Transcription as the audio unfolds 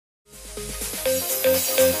Hi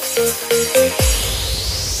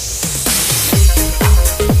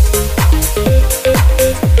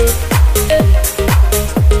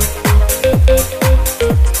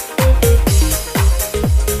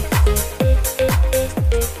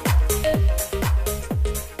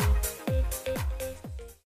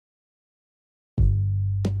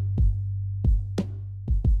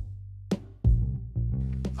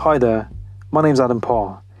there, my name's Adam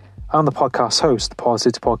Parr. I'm the podcast host of the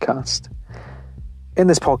Parrsitivity podcast. In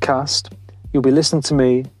this podcast, you'll be listening to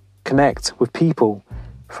me connect with people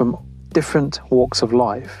from different walks of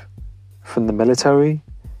life, from the military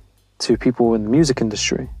to people in the music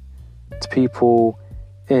industry, to people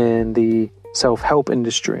in the self-help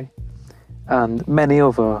industry, and many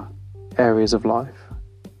other areas of life.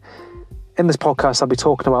 In this podcast, I'll be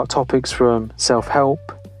talking about topics from self-help,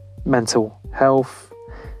 mental health,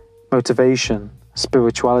 motivation,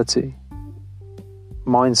 spirituality,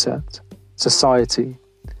 mindset, society,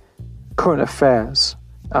 current affairs,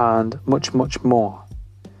 and much, much more.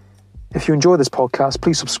 If you enjoy this podcast,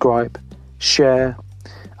 please subscribe, share,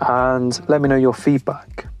 and let me know your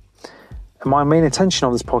feedback. And my main intention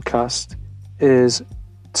of this podcast is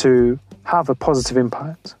to have a positive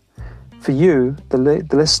impact. For you, the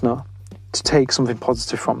listener, to take something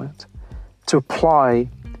positive from it, to apply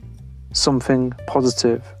something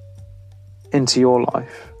positive into your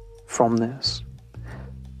life from this.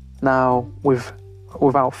 Now,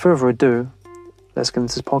 without further ado, let's get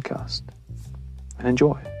into this podcast and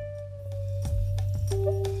enjoy.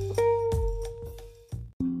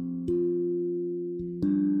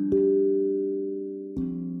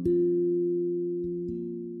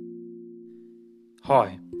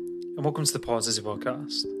 Hi, and welcome to the Parrsitivity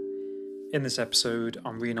podcast. In this episode,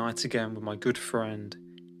 I'm reunited again with my good friend,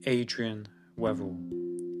 Adrian Weatherill.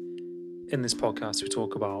 In this podcast, we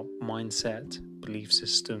talk about mindset, belief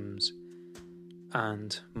systems,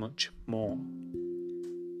 and much more.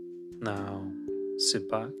 Now, sit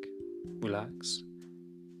back, relax,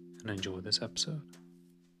 and enjoy this episode.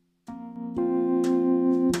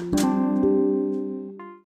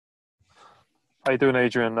 How you doing,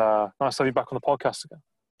 Adrian? Nice to have you back on the podcast again.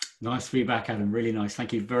 Nice to be back, Adam. Really nice.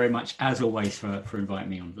 Thank you very much, as always, for inviting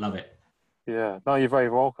me on. Love it. Yeah, no, you're very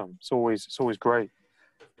welcome. It's always great.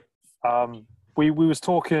 We was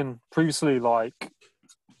talking previously, like a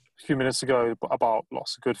few minutes ago, about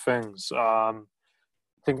lots of good things. I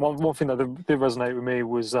think one thing that did resonate with me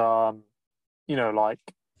was, like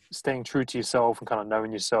staying true to yourself and kind of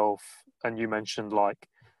knowing yourself. And you mentioned, like,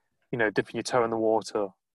 dipping your toe in the water.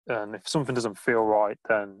 And if something doesn't feel right,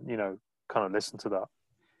 then, kind of listen to that.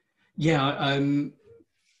 Yeah,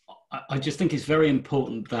 I just think it's very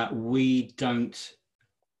important that we aren't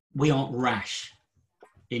rash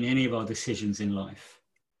in any of our decisions in life.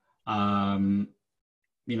 Life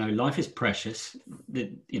is precious.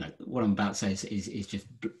 What I'm about to say is just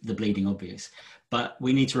the bleeding obvious. But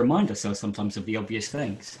we need to remind ourselves sometimes of the obvious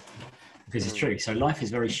things, because it's true. So life is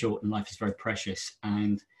very short and life is very precious.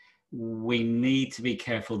 And we need to be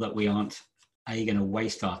careful that we aren't, A, going to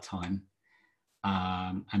waste our time,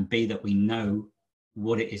 and B, that we know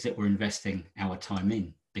what it is that we're investing our time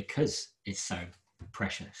in, because it's so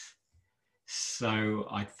precious. So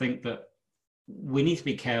I think that we need to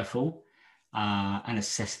be careful and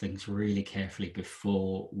assess things really carefully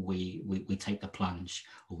before we take the plunge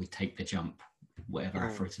or we take the jump, whatever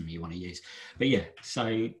aphorism you want to use. But yeah,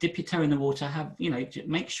 so dip your toe in the water,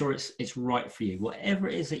 make sure it's right for you, whatever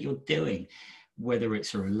it is that you're doing, whether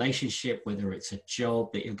it's a relationship, whether it's a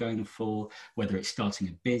job that you're going for, whether it's starting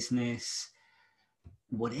a business,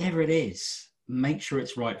 whatever it is, make sure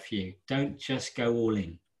it's right for you. Don't just go all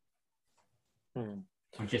in.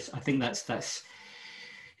 I think that's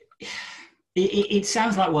it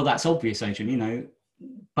sounds like, well, that's obvious, Adrian,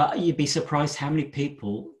 but you'd be surprised how many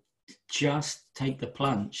people just take the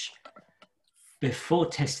plunge before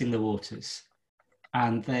testing the waters,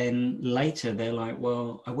 and then later they're like,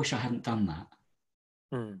 well, I wish I hadn't done that.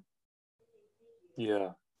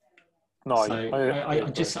 Yeah. No,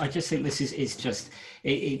 so I just think this is just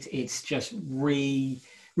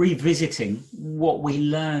revisiting what we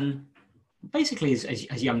learn basically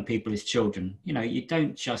as young people, as children. You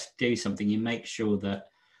don't just do something, you make sure that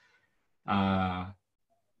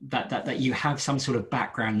that you have some sort of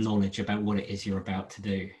background knowledge about what it is you're about to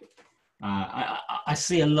do. I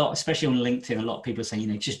see a lot, especially on LinkedIn, a lot of people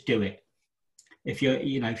saying, just do it. If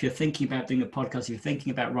you're thinking about doing a podcast, if you're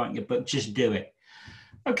thinking about writing a book, just do it.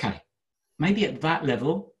 Okay, maybe at that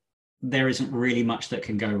level there isn't really much that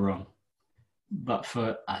can go wrong, but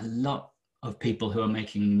for a lot of people who are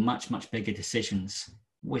making much, much bigger decisions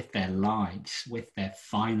with their lives, with their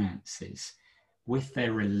finances, with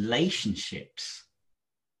their relationships,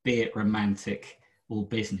 be it romantic or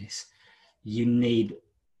business, you need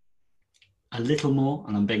a little more,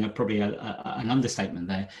 and I'm being probably an understatement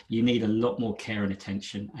there, you need a lot more care and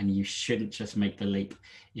attention, and you shouldn't just make the leap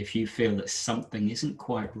if you feel that something isn't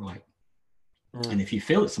quite right. And if you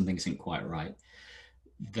feel that something isn't quite right,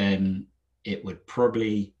 then it would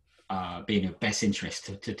probably be in your best interest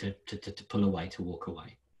to pull away, to walk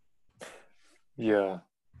away. Yeah.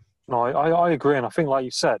 No, I agree. And I think, like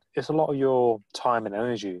you said, it's a lot of your time and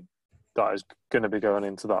energy that is going to be going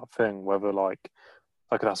into that thing, whether like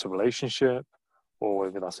that's a relationship or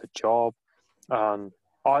whether that's a job. And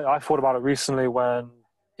I thought about it recently when,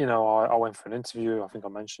 I went for an interview. I think I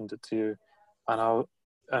mentioned it to you.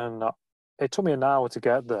 And it took me an hour to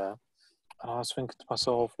get there. And I was thinking to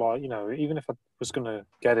myself, like, even if I was going to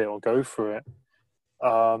get it or go for it,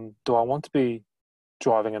 do I want to be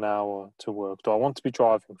driving an hour to work? Do I want to be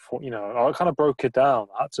driving for, I kind of broke it down.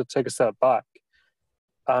 I had to take a step back.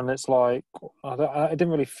 And it's like, it didn't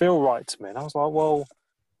really feel right to me. And I was like, well,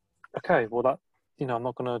 okay, well, that, I'm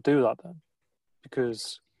not going to do that then.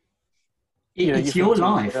 Because it's your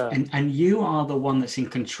life, and you are the one that's in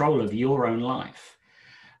control of your own life.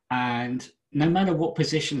 And no matter what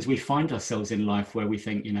positions we find ourselves in life where we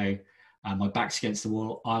think, my back's against the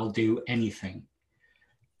wall, I'll do anything.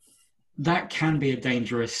 That can be a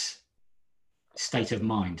dangerous state of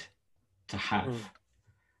mind to have.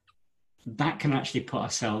 That can actually put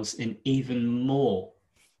ourselves in even more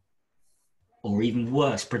or even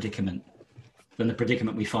worse predicament than the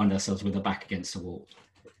predicament we find ourselves with our back against the wall.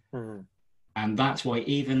 And that's why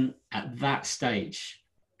even at that stage,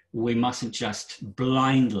 we mustn't just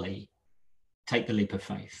blindly take the leap of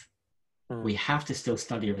faith. We have to still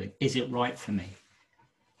study everything. Is it right for me?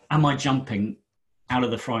 Am I jumping out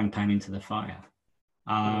of the frying pan into the fire?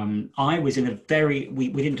 I was in a very, we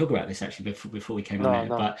didn't talk about this actually before we came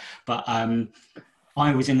on air, but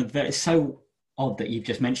I was in a very, so odd that you've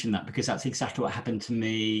just mentioned that, because that's exactly what happened to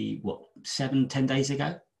me, 7-10 days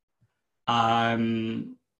ago.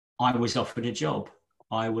 I was offered a job.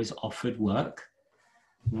 I was offered work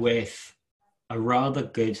with a rather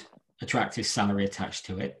good, attractive salary attached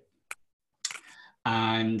to it.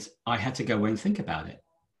 And I had to go away and think about it.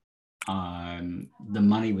 The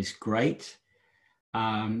money was great.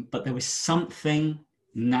 But there was something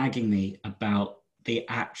nagging me about the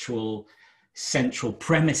actual central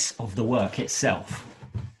premise of the work itself.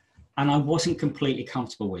 And I wasn't completely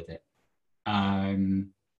comfortable with it.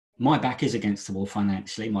 My back is against the wall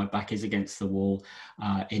financially. My back is against the wall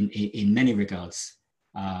in many regards.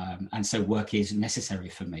 And so work is necessary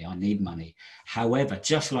for me. I need money. However,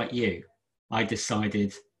 just like you, I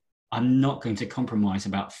decided I'm not going to compromise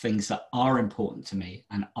about things that are important to me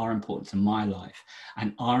and are important to my life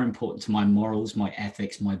and are important to my morals, my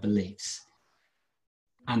ethics, my beliefs.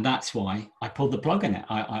 And that's why I pulled the plug on it.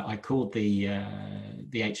 I called the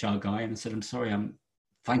HR guy and I said, I'm sorry,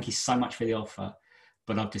 thank you so much for the offer,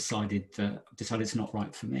 but I've decided it's not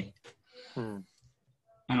right for me. And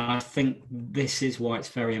I think this is why it's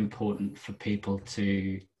very important for people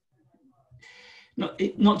to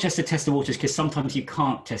not just to test the waters, because sometimes you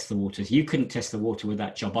can't test the waters. You couldn't test the water with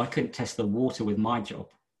that job. I couldn't test the water with my job.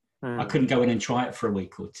 I couldn't go in and try it for a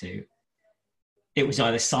week or two. It was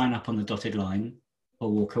either sign up on the dotted line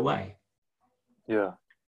or walk away. Yeah.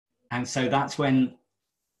 And so that's when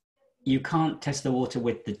you can't test the water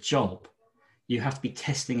with the job. You have to be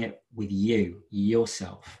testing it with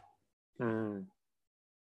yourself.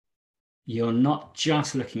 You're not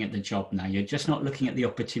just looking at the job now. You're just not looking at the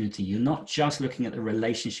opportunity. You're not just looking at the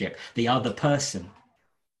relationship, the other person.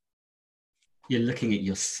 You're looking at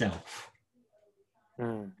yourself.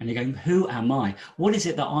 And you're going, who am I? What is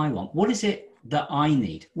it that I want? What is it that I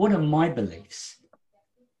need? What are my beliefs?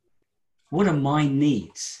 What are my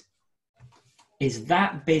needs? Is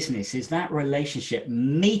that business, is that relationship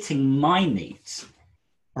meeting my needs?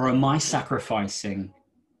 Or am I sacrificing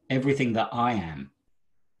everything that I am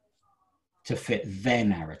to fit their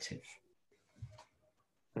narrative?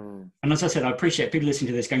 And as I said, I appreciate people listening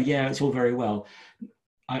to this going, yeah, it's all very well.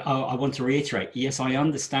 I want to reiterate, yes, I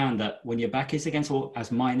understand that when your back is against the wall,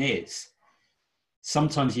 as mine is,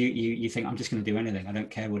 sometimes you think, I'm just going to do anything. I don't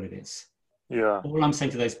care what it is. Yeah. All I'm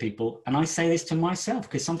saying to those people, and I say this to myself,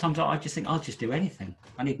 because sometimes I just think, I'll just do anything.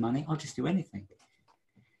 I need money. I'll just do anything.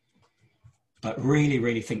 But really,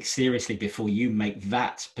 really think seriously before you make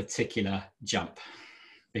that particular jump,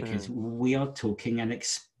 because we are talking an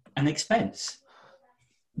expense,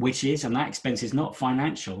 which is, and that expense is not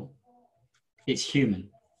financial, it's human.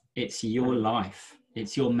 It's your life.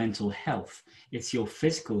 It's your mental health. It's your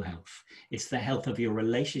physical health. It's the health of your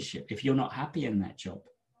relationship if you're not happy in that job.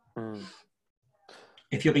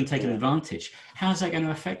 if you're being taken advantage, how's that going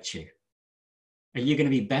to affect you? Are you going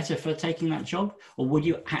to be better for taking that job, or would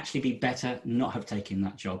you actually be better not have taken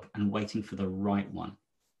that job and waiting for the right one?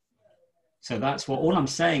 So that's what all I'm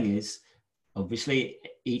saying is, obviously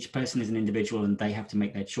each person is an individual and they have to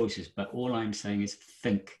make their choices. But all I'm saying is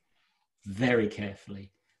think very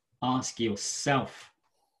carefully, ask yourself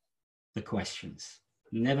the questions.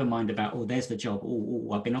 Never mind about, oh, there's the job. Oh,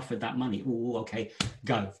 I've been offered that money. Oh, okay,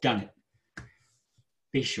 go, done it.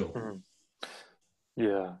 Be sure.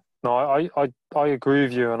 Yeah. No, I agree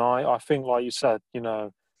with you, and I think, like you said, you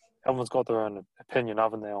know, everyone's got their own opinion,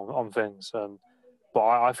 haven't they, on things. But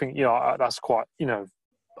I think, you know, that's quite, you know,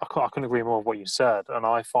 I couldn't agree more with what you said, and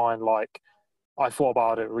I find, like, I thought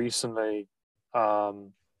about it recently.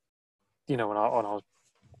 You know, when I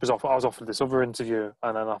was offered this other interview,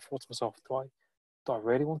 and then I thought to myself, do I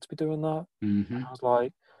really want to be doing that? Mm-hmm. And I was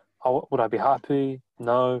like, would I be happy?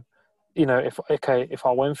 No. You know, if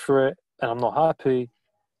I went through it and I'm not happy,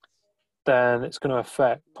 then it's going to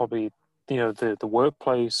affect probably, you know, the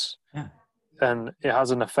workplace, and it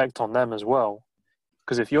has an effect on them as well.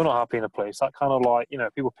 Because if you're not happy in a place, that kind of, like, you know,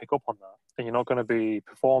 people pick up on that, and you're not going to be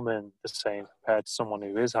performing the same compared to someone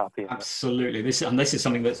who is happy. Absolutely. This is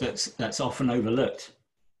something that's often overlooked.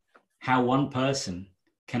 How one person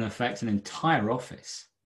can affect an entire office,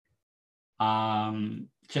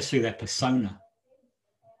 just through their persona,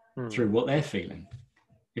 through what they're feeling.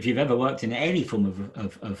 If you've ever worked in any form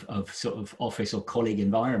of sort of office or colleague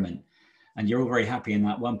environment, and you're all very happy, and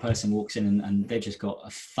that one person walks in and they've just got a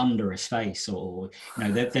thunderous face, or, you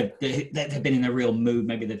know, they've been in a real mood.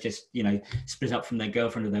 Maybe they've just, you know, split up from their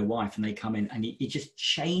girlfriend or their wife, and they come in and it just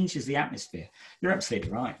changes the atmosphere. You're absolutely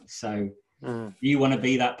right. So do you want to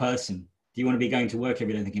be that person? Do you want to be going to work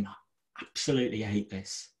every day thinking, I absolutely hate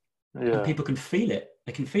this? Yeah. And people can feel it.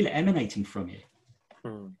 They can feel it emanating from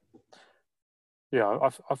you. Yeah,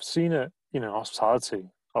 I've seen it, you know, hospitality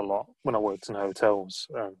a lot when I worked in hotels.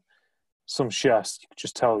 Some chefs, you could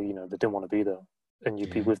just tell, you know, they didn't want to be there, and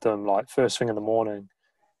you'd be with them like first thing in the morning,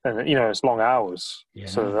 and, you know, it's long hours,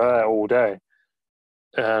 so they're there all day,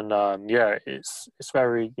 and it's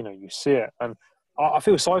very, you know, you see it, and I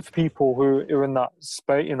feel sorry for people who are in that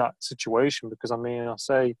space, in that situation, because I mean, I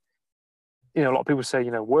say, you know, a lot of people say,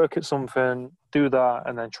 you know, work at something, do that,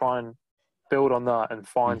 and then try and build on that and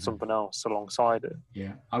find something else alongside it.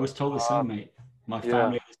 Yeah, I was told the same, mate. My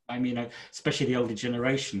family, you know, especially the older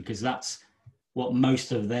generation, because that's what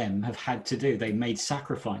most of them have had to do. They made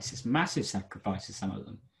sacrifices, massive sacrifices, some of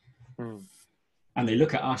them. And they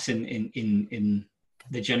look at us in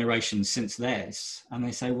the generation since theirs, and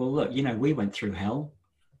they say, well, look, you know, we went through hell.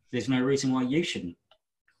 There's no reason why you shouldn't.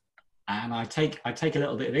 And I take a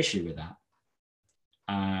little bit of issue with that.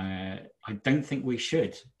 I don't think we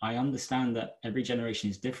should. I understand that every generation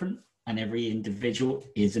is different, and every individual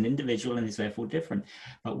is an individual and is therefore different.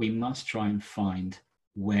 But we must try and find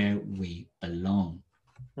where we belong,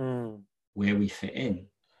 where we fit in,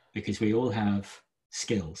 because we all have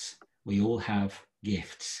skills, we all have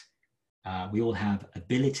gifts, we all have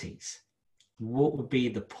abilities. What would be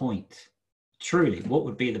the point, truly, what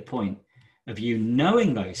would be the point of you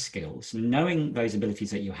knowing those skills, knowing those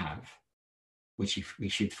abilities that you have, which we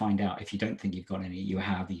should find out. If you don't think you've got any, you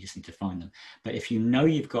just need to find them. But if you know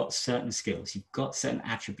you've got certain skills, you've got certain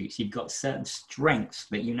attributes, you've got certain strengths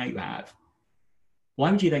that you know you have, why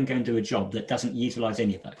would you then go and do a job that doesn't utilize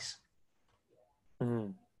any of those?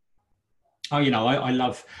 Oh, you know, I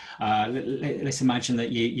love, let's imagine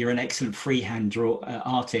that you're an excellent freehand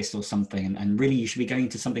artist or something, and really you should be going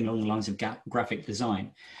to something along the lines of graphic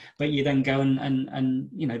design, but you then go and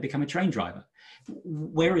you know, become a train driver.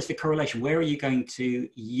 Where is the correlation? Where are you going to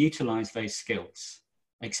utilize those skills,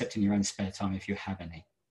 except in your own spare time, if you have any,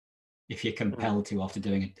 if you're compelled to after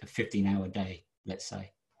doing a 15-hour day, let's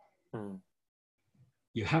say?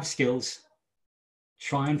 You have skills,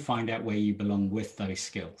 try and find out where you belong with those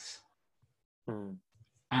skills.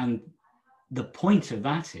 And the point of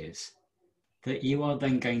that is that you are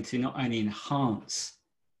then going to not only enhance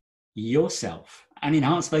yourself and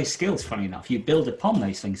enhance those skills. Funny enough, you build upon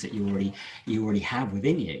those things that you already have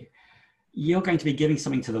within you. You're going to be giving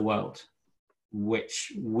something to the world,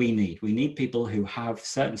 which we need. We need people who have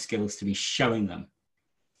certain skills to be showing them,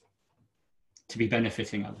 to be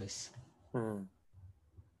benefiting others.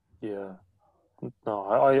 Yeah,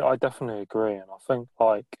 no, I definitely agree, and I think,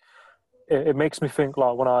 like, it makes me think,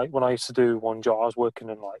 like, when I used to do one job, I was working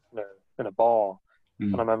in, like, you know, in a bar,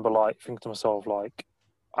 and I remember, like, thinking to myself, like,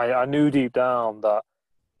 I knew deep down that,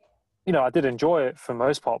 you know, I did enjoy it for the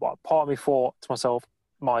most part, but part of me thought to myself,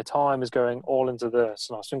 my time is going all into this,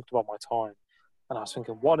 and I was thinking about my time, and I was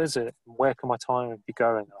thinking, what is it? Where can my time be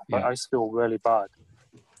going? I used to feel really bad,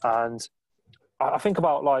 And I think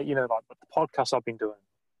about like, you know, like the podcasts I've been doing,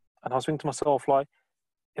 and I was thinking to myself, like,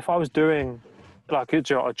 if I was doing like a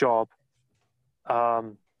job that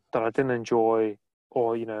I didn't enjoy,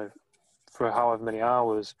 or you know, for however many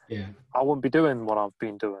hours, Yeah. I wouldn't be doing what I've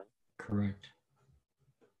been doing. Correct.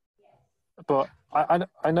 But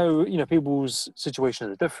I know, you know, people's situations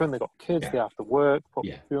are different. They've got kids, Yeah. they have to work, put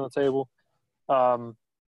Yeah. food on the table.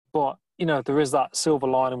 But you know, there is that silver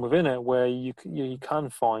lining within it where you can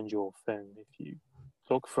find your thing if you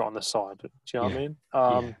look for it on the side. Do you know what I mean?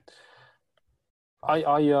 Yeah.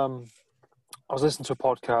 I was listening to a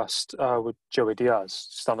podcast with Joey Diaz,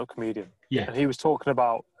 stand-up comedian, Yeah. and he was talking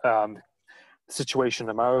about the situation in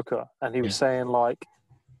America, and he was Yeah. saying like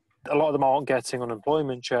a lot of them aren't getting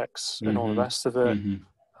unemployment checks and all the rest of it,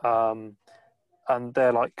 and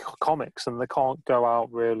they're like comics and they can't go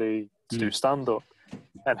out really to do stand-up.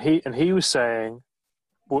 And he was saying,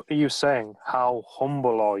 how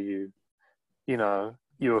humble are you? You know,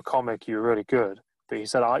 you're a comic, you're really good. But he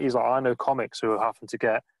said, he's like, I know comics who are having to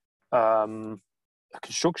get a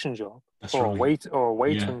construction job. That's or right. a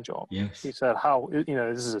waitering job. Yes. He said, how, you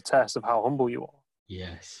know, this is a test of how humble you are.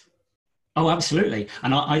 Yes. Oh, absolutely.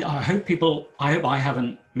 And I hope I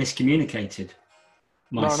haven't miscommunicated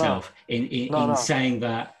myself in saying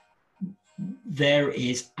that there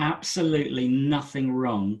is absolutely nothing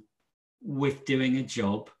wrong with doing a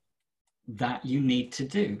job that you need to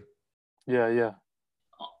do. Yeah.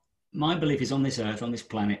 My belief is on this earth, on this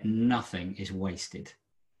planet, nothing is wasted.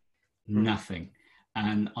 Nothing.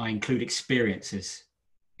 And I include experiences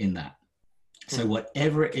in that. So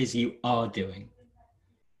whatever it is you are doing,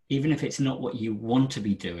 even if it's not what you want to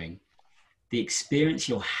be doing, the experience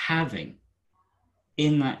you're having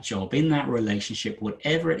in that job, in that relationship,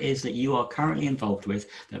 whatever it is that you are currently involved with,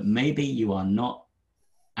 that maybe you are not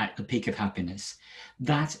at the peak of happiness,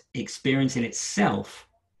 that experience in itself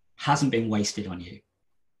hasn't been wasted on you.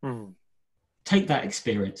 Take that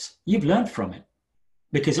experience. You've learned from it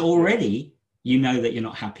because already you know that you're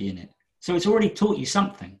not happy in it. So it's already taught you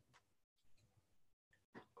something.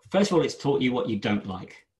 First of all, it's taught you what you don't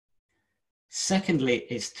like. Secondly,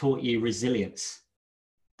 it's taught you resilience,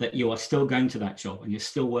 that you are still going to that job and you're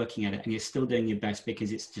still working at it and you're still doing your best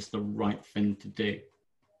because it's just the right thing to do.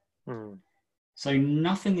 So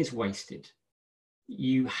nothing is wasted.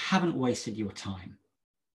 You haven't wasted your time.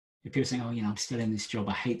 If people saying, oh, you know, I'm still in this job,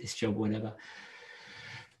 I hate this job, whatever.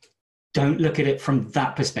 Don't look at it from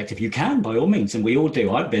that perspective. You can, by all means, and we all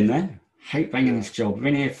do. I've been there. Hate banging this job. I've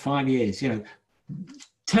been here 5 years, you know.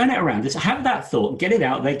 Turn it around. Just have that thought. Get it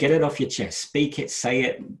out there. Get it off your chest. Speak it, say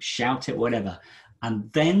it, shout it, whatever.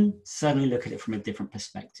 And then suddenly look at it from a different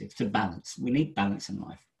perspective to balance. We need balance in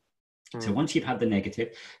life. So once you've had the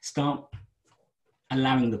negative, start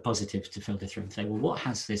allowing the positives to filter through and say, well, what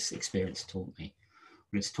has this experience taught me?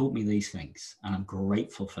 Well, it's taught me these things. And I'm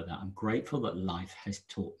grateful for that. I'm grateful that life has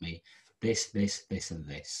taught me this, and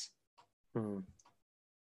this.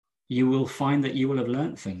 You will find that you will have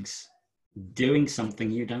learned things doing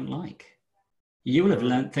something you don't like. You will have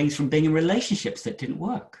learned things from being in relationships that didn't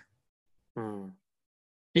work.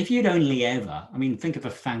 If you'd only ever, I mean, think of a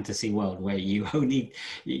fantasy world where you only,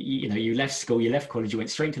 you know, you left school, you left college, you went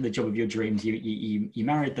straight to the job of your dreams, you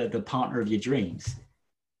married the partner of your dreams.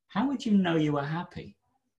 How would you know you were happy?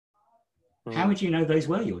 How would you know those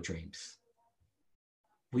were your dreams?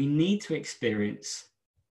 We need to experience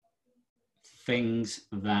things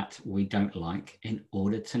that we don't like in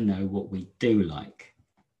order to know what we do like.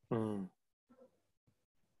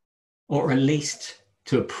 Or at least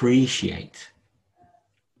to appreciate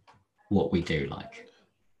what we do like.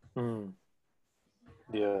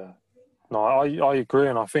 Yeah. No, I agree.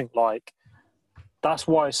 And I think like, that's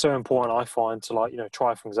why it's so important, I find, to like, you know,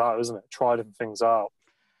 try things out, isn't it? Try different things out.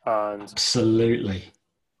 And absolutely.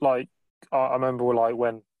 Like, I remember like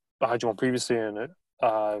when I had you on previously and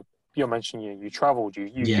you're mentioning you traveled,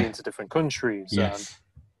 you've been to different countries and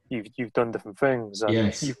you've done different things and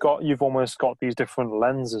you've almost got these different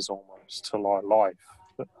lenses almost to like life.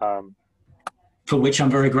 For which I'm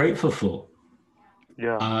very grateful for.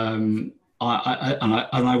 Yeah. I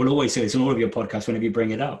will always say this on all of your podcasts whenever you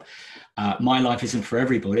bring it up. My life isn't for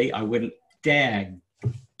everybody. I wouldn't dare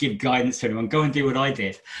give guidance to anyone. Go and do what I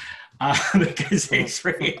did. Because it's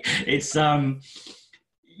really, it's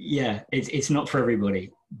not for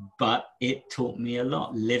everybody, but it taught me a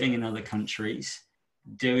lot. Living in other countries,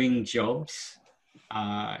 doing jobs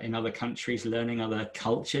in other countries, learning other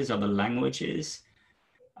cultures, other languages.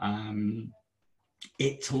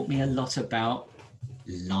 It taught me a lot about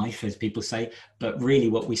life, as people say, but really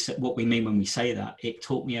what we mean when we say that, it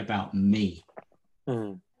taught me about me.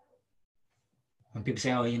 When people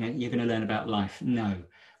say, oh, you know, you're going to learn about life. No,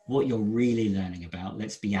 what you're really learning about,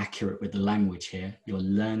 let's be accurate with the language here, you're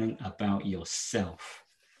learning about yourself.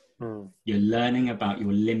 You're learning about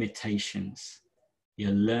your limitations.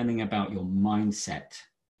 You're learning about your mindset.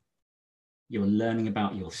 You're learning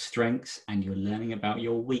about your strengths, and you're learning about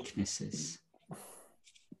your weaknesses.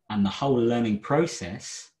 And the whole learning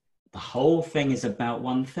process, the whole thing is about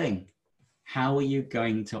one thing. How are you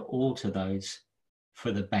going to alter those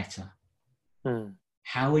for the better?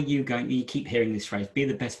 How are you going, you keep hearing this phrase, be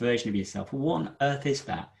the best version of yourself. What on earth is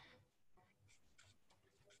that?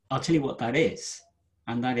 I'll tell you what that is.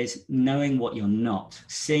 And that is knowing what you're not,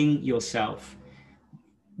 seeing yourself,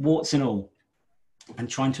 warts and all, and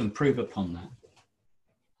trying to improve upon that.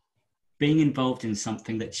 Being involved in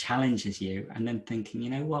something that challenges you, and then thinking, you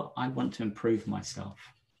know what, I want to improve myself.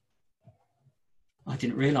 I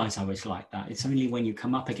didn't realize I was like that. It's only when you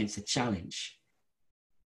come up against a challenge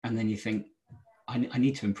and then you think, I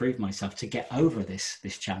need to improve myself to get over this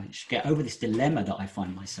challenge, get over this dilemma that I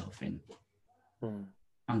find myself in.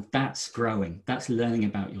 And that's growing. That's learning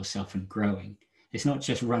about yourself and growing. It's not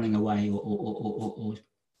just running away or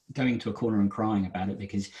going to a corner and crying about it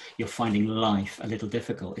because you're finding life a little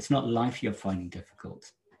difficult. It's not life you're finding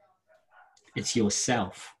difficult. It's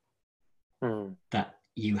yourself that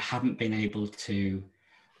you haven't been able to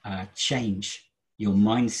change your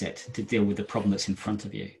mindset to deal with the problem that's in front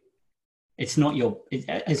of you. It's not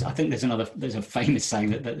I think there's a famous saying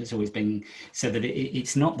that there's always been said that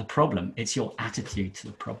it's not the problem, it's your attitude to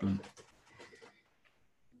the problem.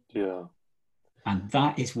 Yeah. And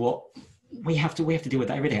that is what we have to deal with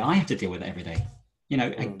that every day. I have to deal with it every day. You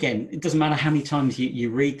know, again, it doesn't matter how many times you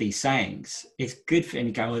read these sayings. It's good for, and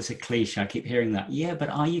you go, oh, it's a cliche, I keep hearing that. Yeah, but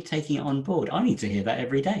are you taking it on board? I need to hear that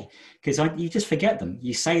every day because you just forget them.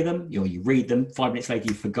 You say them, or you read them, 5 minutes later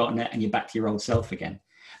you've forgotten it and you're back to your old self again,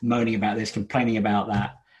 moaning about this, complaining about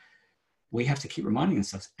that. We have to keep reminding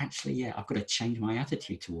ourselves, actually, yeah, I've got to change my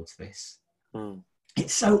attitude towards this.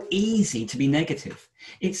 It's so easy to be negative.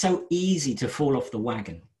 It's so easy to fall off the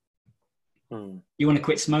wagon. You want to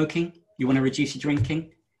quit smoking? You want to reduce your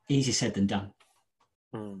drinking? Easier said than done.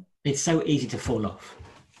 It's so easy to fall off.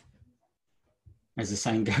 As the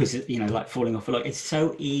saying goes, you know, like falling off a log. It's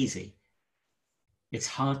so easy. It's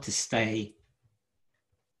hard to stay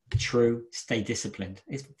true, stay disciplined.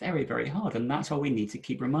 It's very, very hard. And that's why we need to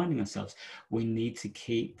keep reminding ourselves. We need to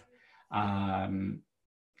keep telling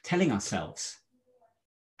ourselves,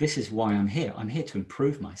 this is why I'm here. I'm here to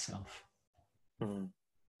improve myself.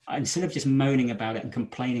 Instead of just moaning about it and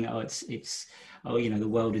complaining, oh, you know, the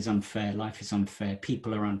world is unfair, life is unfair,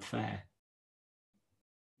 people are unfair.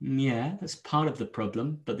 Yeah, that's part of the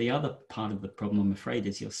problem. But the other part of the problem, I'm afraid,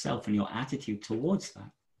 is yourself and your attitude towards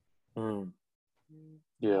that.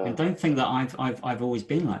 Yeah. And don't think that I've always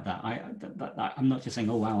been like that. I'm not just saying,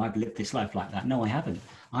 oh wow, I've lived this life like that. No, I haven't.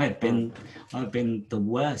 I've been the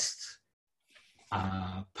worst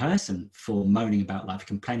person for moaning about life,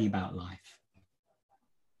 complaining about life.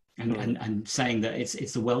 And saying that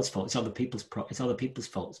it's the world's fault, it's other people's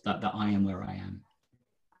faults that I am where I am,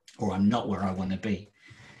 or I'm not where I want to be.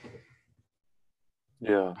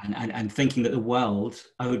 Yeah. And thinking that the world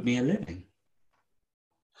owed me a living.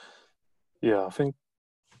 Yeah, I think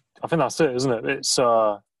that's it, isn't it? It's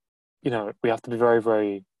you know, we have to be very,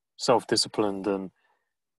 very self-disciplined, and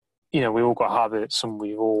you know, we've all got habits and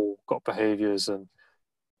we've all got behaviors, and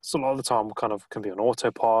so a lot of the time we kind of can be on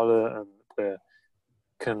autopilot, and we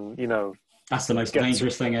can, you know, that's the most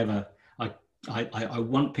dangerous thing ever. I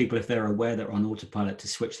want people, if they're aware they're on autopilot, to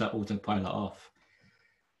switch that autopilot off.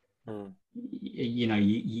 You know,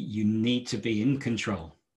 you need to be in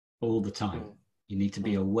control all the time. You need to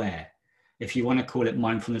be aware. If you want to call it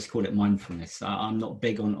mindfulness, call it mindfulness. I'm not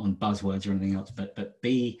big on buzzwords or anything else, but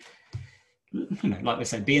be, you know, like I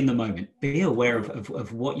said, be in the moment. Be aware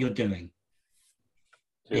of what you're doing.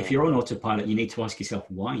 Yeah. If you're on autopilot, you need to ask yourself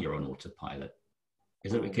why you're on autopilot.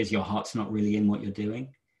 Is it because your heart's not really in what you're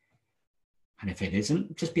doing? And if it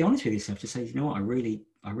isn't, just be honest with yourself. Just say, you know what, I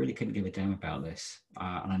really couldn't give a damn about this,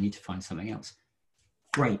 and I need to find something else.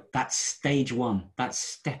 Great. That's stage one. That's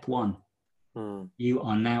step one. You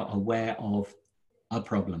are now aware of a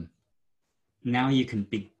problem. Now you can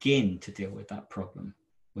begin to deal with that problem,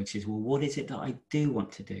 which is, well, what is it that I do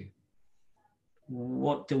want to do?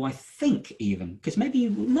 What do I think even? Because maybe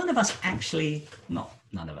none of us actually, not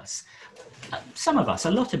none of us, some of us,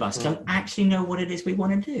 a lot of us don't actually know what it is we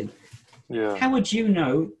want to do. Yeah. How would you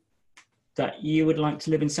know that you would like to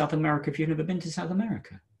live in South America if you've never been to South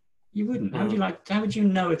America? You wouldn't. How would you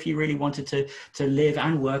know if you really wanted to live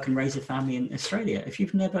and work and raise a family in Australia if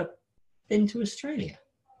you've never been to Australia?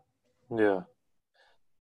 Yeah.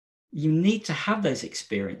 you need to have those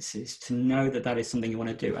experiences to know that that is something you want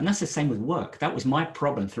to do. And that's the same with work. That was my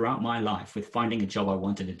problem throughout my life with finding a job I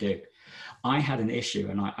wanted to do. I had an issue,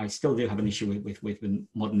 and I still do have an issue with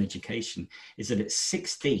modern education, is that at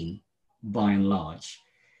 16, by and large,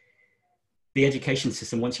 the education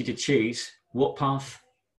system wants you to choose what path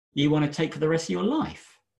you want to take for the rest of your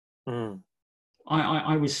life. Mm.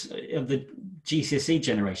 I was of the GCSE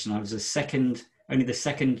generation. I was only the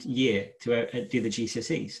second year to do the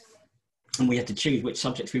GCSEs. And we had to choose which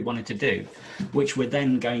subjects we wanted to do, which were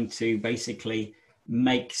then going to basically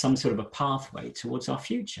make some sort of a pathway towards our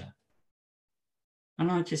future.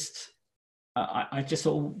 And I just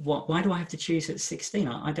thought, why do I have to choose at 16?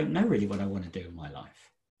 I don't know really what I want to do in my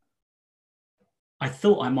life. I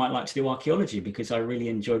thought I might like to do archaeology because I really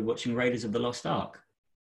enjoyed watching Raiders of the Lost Ark.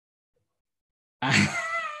 And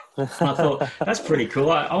I thought, that's pretty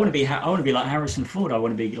cool. I want to be like Harrison Ford. I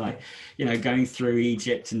want to be like, going through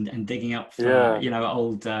Egypt and digging up,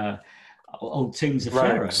 old tombs of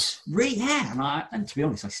pharaohs. Yeah, and to be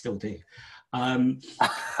honest, I still do.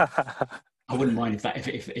 I wouldn't mind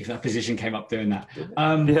if that position came up doing that.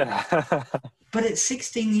 But at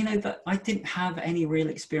 16, that I didn't have any real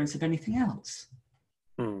experience of anything else.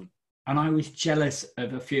 Mm. And I was jealous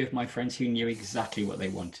of a few of my friends who knew exactly what they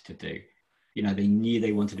wanted to do. They knew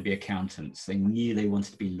they wanted to be accountants. They knew they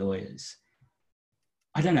wanted to be lawyers.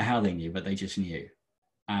 I don't know how they knew, but they just knew.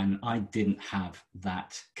 And I didn't have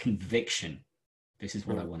that conviction. This is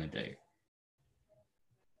what I want to do.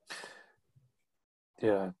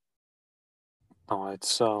 Yeah. No,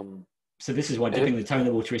 it's So this is why dipping the toe in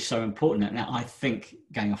the water is so important. Now, I think,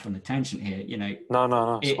 going off on a tangent here,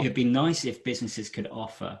 No. It'd be nice if businesses could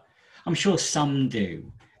offer. I'm sure some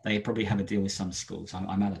do. They probably have a deal with some schools.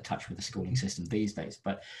 I'm out of touch with the schooling system these days,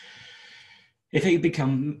 but if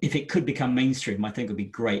it could become mainstream, I think it would be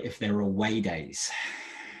great if there were away days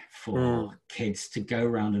for kids to go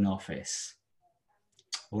around an office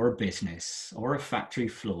or a business or a factory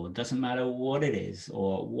floor, doesn't matter what it is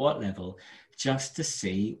or what level, just to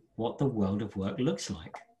see what the world of work looks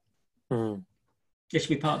like. It should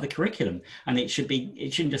be part of the curriculum, and it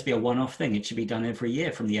shouldn't just be a one-off thing. It should be done every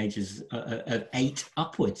year from the ages of 8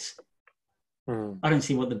 upwards. I don't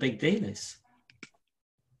see what the big deal is.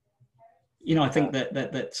 I think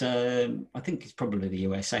that I think it's probably the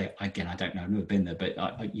USA. Again, I don't know. I've never been there,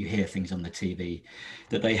 but you hear things on the TV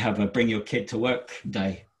that they have a bring your kid to work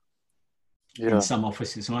day in some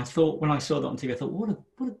offices. And I thought, when I saw that on TV, I thought, what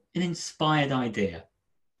an inspired idea.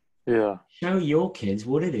 Yeah. Show your kids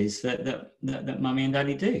what it is that mummy and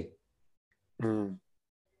daddy do. And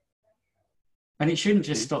it shouldn't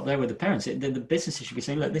just stop there with the parents. The businesses should be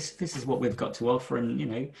saying, look, this is what we've got to offer, and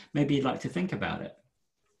maybe you'd like to think about it.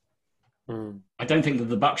 I don't think that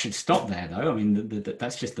the buck should stop there, though. I mean,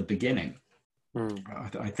 that's just the beginning.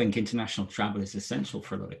 I think international travel is essential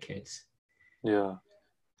for a lot of kids. Yeah.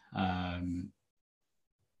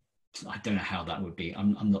 I don't know how that would be.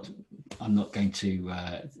 I'm not going to.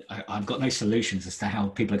 I've got no solutions as to how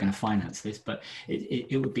people are going to finance this, but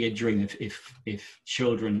it would be a dream if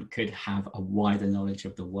children could have a wider knowledge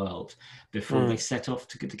of the world before they set off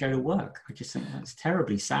to go to work. I just think that's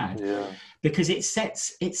terribly sad, because it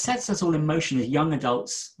sets us all in motion as young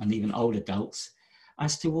adults and even old adults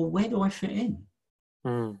as to, well, where do I fit in?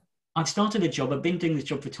 I've started a job. I've been doing this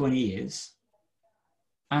job for 20 years,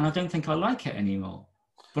 and I don't think I like it anymore.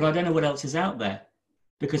 But I don't know what else is out there,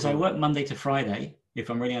 because I work Monday to Friday. If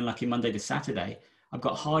I'm really unlucky, Monday to Saturday. I've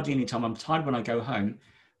got hardly any time. I'm tired when I go home.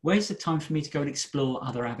 Where's the time for me to go and explore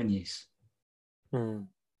other avenues?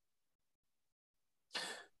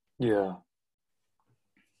 Yeah.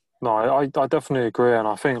 No, I definitely agree. And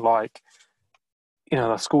I think,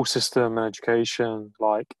 the school system and education,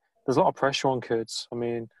 there's a lot of pressure on kids. I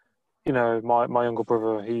mean, my younger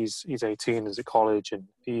brother, he's 18, he's at college, and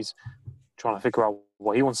he's trying to figure out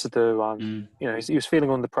what he wants to do. And he was feeling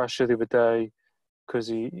under pressure the other day because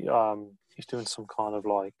he's doing some kind of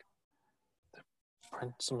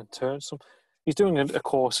he's doing a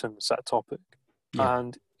course in a set topic,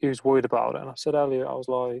 and he was worried about it. And I said, Elliot, I was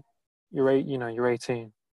like, you're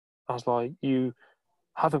 18. I was like, you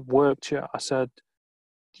haven't worked yet. I said,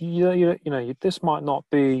 this might not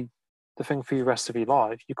be the thing for the rest of your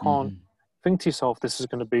life. You can't think to yourself, this is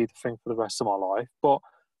going to be the thing for the rest of my life. But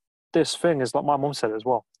this thing is, like my mum said as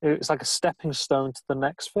well, it's like a stepping stone to the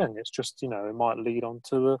next thing. It's just, it might lead on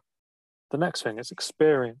to the next thing. It's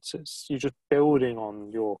experience. You're just building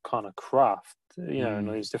on your kind of craft, and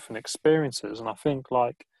these different experiences. And I think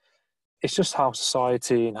it's just how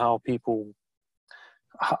society and how people,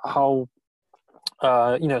 it's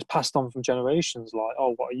passed on from generations. Like,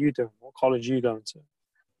 oh, what are you doing? What college are you going to?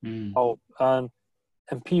 And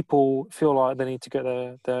and people feel like they need to get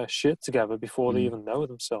their shit together before they Mm. even know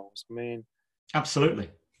themselves. I mean, Absolutely.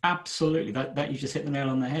 Absolutely. That you just hit the nail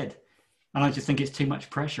on the head. And I just think it's too much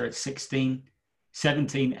pressure at 16,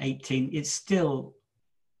 17, 18. It's still,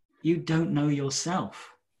 you don't know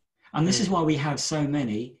yourself. And this is why we have so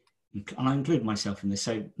many, and I include myself in this,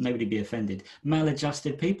 so nobody be offended,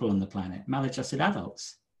 maladjusted people on the planet, maladjusted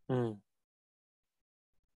adults.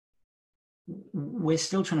 We're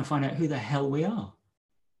still trying to find out who the hell we are.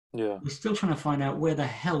 yeah. We're still trying to find out where the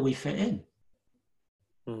hell we fit in.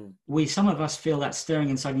 Mm. Some of us feel that stirring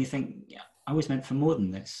inside and you think, yeah, I was meant for more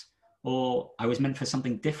than this, or I was meant for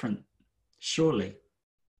something different. Surely.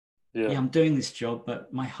 Yeah, I'm doing this job,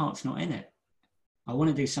 but my heart's not in it. I want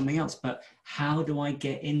to do something else, but how do I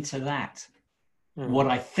get into that? What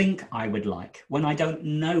I think I would like when I don't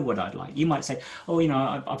know what I'd like. You might say, oh,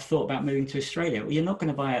 I've thought about moving to Australia. Well, you're not going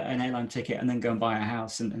to buy an airline ticket and then go and buy a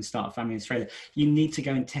house and start a family in Australia. You need to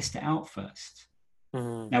go and test it out first.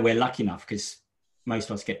 Now, we're lucky enough because most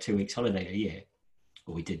of us get 2 weeks holiday a year,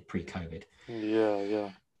 or we did pre-COVID.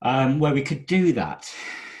 Where we could do that.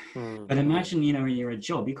 But imagine, when you're a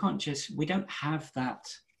job, we don't have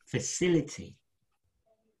that facility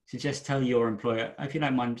to just tell your employer, if you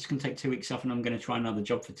don't mind, I'm just going to take 2 weeks off and I'm going to try another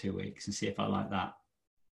job for 2 weeks and see if I like that.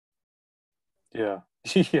 Yeah.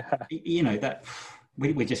 That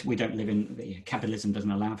we don't live in, capitalism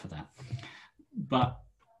doesn't allow for that. But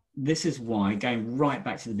this is why, going right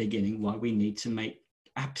back to the beginning, why we need to make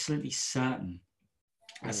absolutely certain,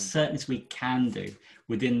 as certain as we can do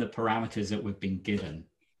within the parameters that we've been given.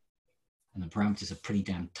 And the parameters are pretty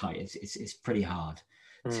damn tight. It's pretty hard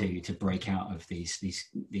to break out of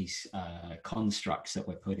these constructs that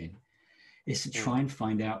we're put in. Is to try and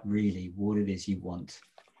find out really what it is you want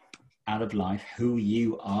out of life. Who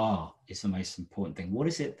you are is the most important thing. What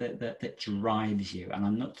is it that drives you? And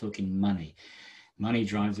I'm not talking money. Money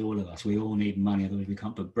drives all of us. We all need money, otherwise we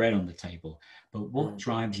can't put bread on the table. But what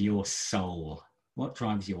drives your soul? What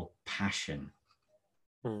drives your passion?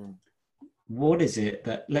 What is it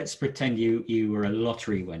that, let's pretend you were a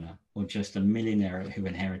lottery winner or just a millionaire who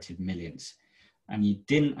inherited millions and you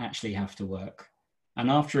didn't actually have to work. And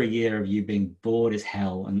after a year of you being bored as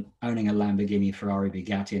hell and owning a Lamborghini, Ferrari,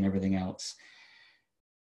 Bugatti and everything else,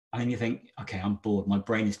 and you think, okay, I'm bored. My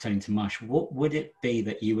brain is turning to mush. What would it be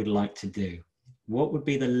that you would like to do? What would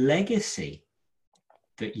be the legacy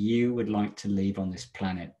that you would like to leave on this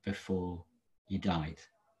planet before you died?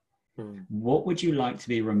 What would you like to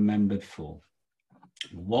be remembered for?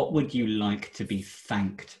 What would you like to be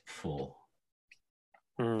thanked for?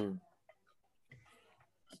 And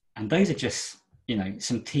those are just,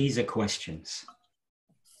 some teaser questions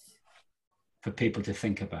for people to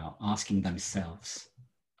think about, asking themselves.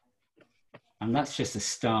 And that's just a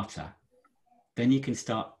starter. Then you can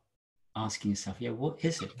start asking yourself, what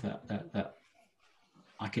is it that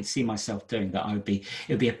I could see myself doing, that it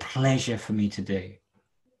would be a pleasure for me to do?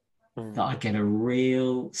 That I get a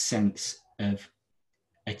real sense of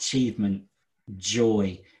achievement,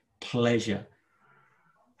 joy, pleasure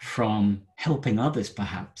from helping others,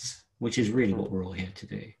 perhaps, which is really what we're all here to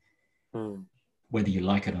do. Whether you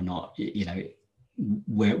like it or not,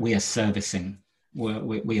 we are servicing.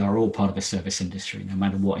 We are all part of a service industry, no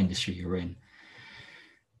matter what industry you're in.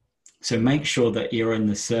 So make sure that you're in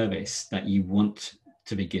the service that you want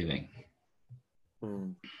to be giving.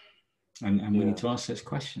 And we need to ask those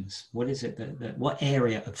questions. What is it what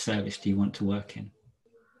area of service do you want to work in?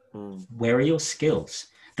 Where are your skills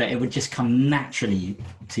that it would just come naturally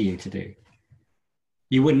to you to do?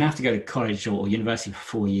 You wouldn't have to go to college or university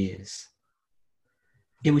for 4 years.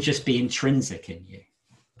 It would just be intrinsic in you.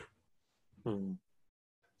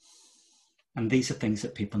 And these are things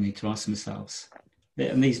that people need to ask themselves.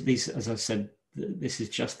 And these, as I said, this is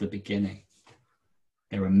just the beginning.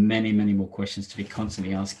 There are many, many more questions to be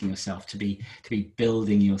constantly asking yourself, to be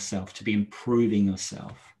building yourself, to be improving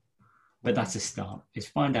yourself. But that's a start. Is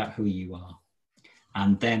find out who you are,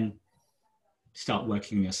 and then start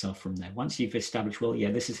working on yourself from there. Once you've established,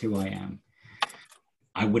 this is who I am.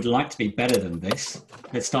 I would like to be better than this.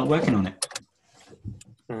 Let's start working on it.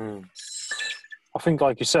 I think,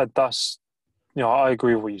 like you said, that's, I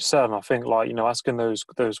agree with what you said. And I think, asking those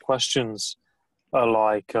questions are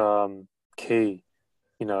like key.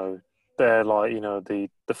 They're like,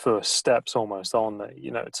 the first steps almost, aren't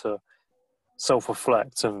they? To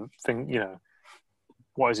self-reflect and think,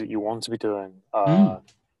 what is it you want to be doing?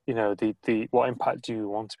 The what impact do you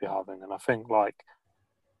want to be having? And I think,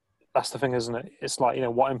 that's the thing, isn't it? It's like,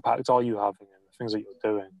 what impact are you having in the things that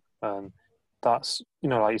you're doing? And that's,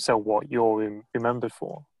 like you said, what you're remembered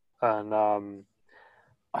for. And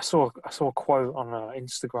I saw a quote on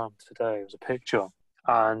Instagram today. It was a picture,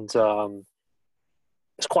 and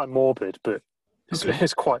it's quite morbid, but Okay.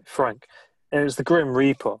 it's quite frank. And it was the Grim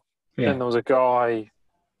Reaper. Yeah. And there was a guy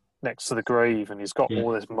next to the grave, and he's got Yeah.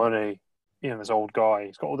 all this money. This old guy.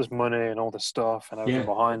 He's got all this money and all this stuff and everything Yeah.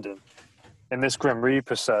 behind him. And this Grim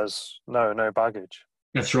Reaper says, "No, no baggage."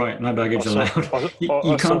 That's right. No baggage So, allowed.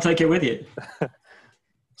 You can't take it with you.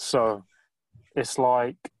 so it's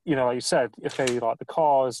like, like you said, okay, like the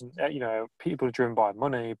cars and people are driven by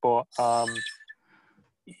money, but like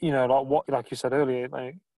you said earlier,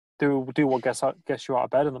 like do what gets you out of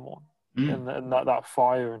bed in the morning, Mm. and that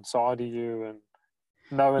fire inside of you, and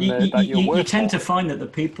knowing You, you, that you're you tend to worthwhile. find that the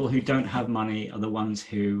people who don't have money are the ones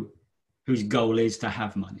whose goal is to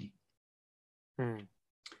have money. Mm.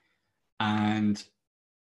 And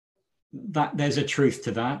that there's a truth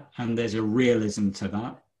to that, and there's a realism to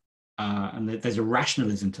that, and there's a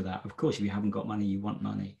rationalism to that. Of course, if you haven't got money, you want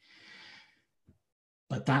money.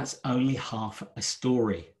 But that's only half a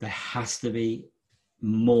story. There has to be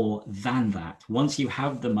more than that. Once you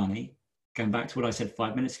have the money, going back to what I said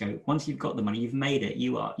 5 minutes ago, once you've got the money, you've made it.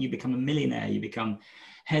 You become a millionaire. You become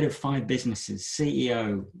head of 5 businesses,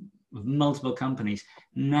 CEO of multiple companies.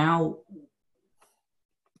 Now,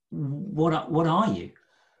 what are you?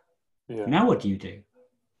 Yeah. Now, what do you do?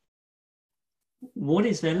 What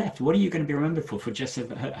is there left? What are you going to be remembered for just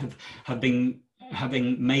having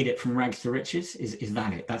made it from rags to riches? Is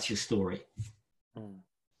that it? That's your story. Mm.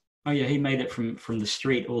 Oh yeah, he made it from the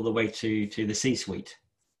street all the way to the C-suite.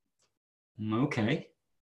 Okay,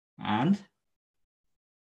 and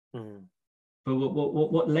Mm. but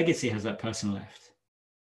what legacy has that person left?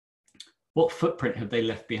 What footprint have they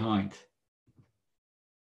left behind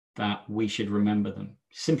that we should remember them?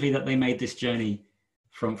 Simply that they made this journey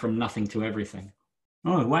from nothing to everything.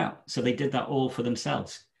 Oh wow! So they did that all for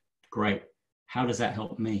themselves. Great. How does that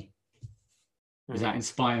help me? Does that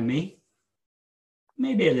inspire me?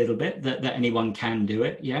 Maybe a little bit, that anyone can do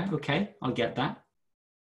it. Yeah, okay, I'll get that.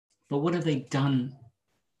 But what have they done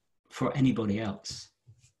for anybody else?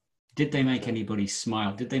 Did they make anybody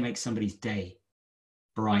smile? Did they make somebody's day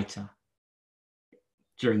brighter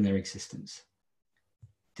during their existence?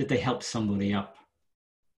 Did they help somebody up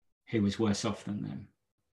who was worse off than them?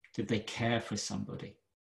 Did they care for somebody?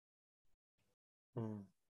 Mm.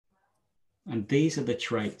 And these are the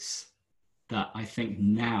traits that I think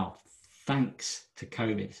now, thanks to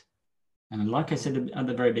COVID, and like I said at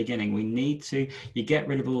the very beginning, we need to, you get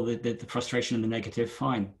rid of all the frustration and the negative,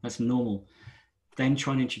 fine, that's normal. Then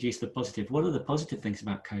try and introduce the positive. What are the positive things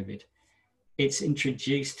about COVID? It's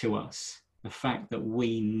introduced to us the fact that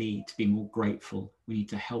we need to be more grateful. We need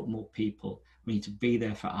to help more people. We need to be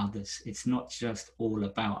there for others. It's not just all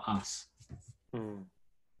about us. Mm.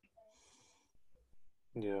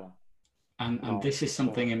 Yeah. And this is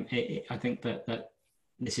something I think that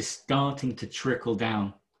this is starting to trickle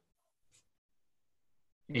down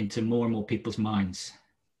into more and more people's minds,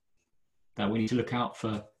 that we need to look out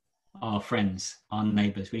for our friends, our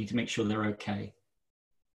neighbors. We need to make sure they're okay.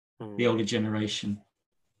 The older generation,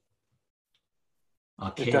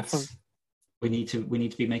 our kids, we need to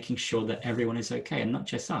be making sure that everyone is okay, and not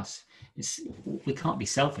just us. We can't be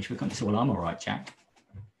selfish. We can't say, well, I'm all right, Jack.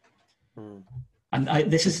 And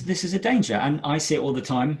this is a danger, and I see it all the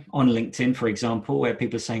time on LinkedIn, for example, where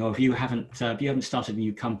people are saying, "Oh, if you haven't started a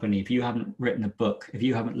new company, if you haven't written a book, if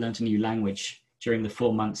you haven't learned a new language during the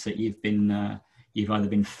 4 months that you've either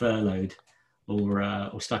been furloughed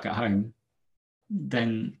or stuck at home,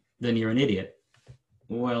 then you're an idiot."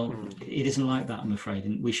 Well, it isn't like that, I'm afraid,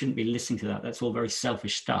 and we shouldn't be listening to that. That's all very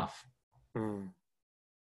selfish stuff.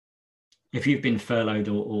 If you've been furloughed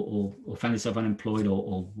or found yourself unemployed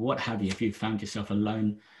or what have you, if you've found yourself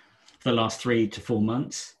alone for the last 3 to 4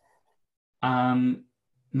 months,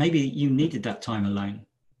 maybe you needed that time alone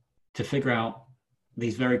to figure out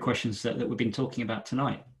these very questions that we've been talking about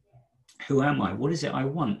tonight. Who am I? What is it I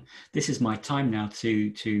want? This is my time now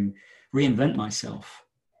to reinvent myself.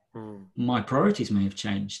 My priorities may have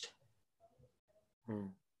changed.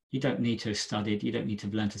 You don't need to have studied. You don't need to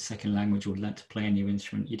have learned a second language or learned to play a new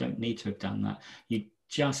instrument. You don't need to have done that. You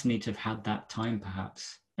just need to have had that time,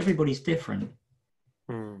 perhaps. Everybody's different.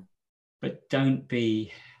 But don't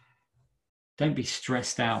be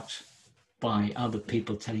stressed out by other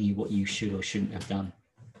people telling you what you should or shouldn't have done.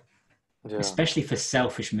 Yeah. Especially for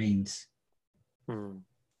selfish means.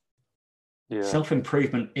 Yeah.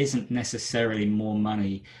 Self-improvement isn't necessarily more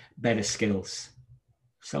money, better skills.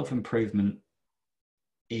 Self-improvement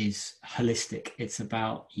is holistic. It's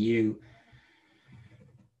about you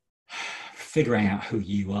figuring out who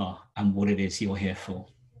you are and what it is you're here for.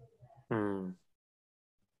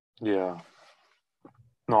 Yeah.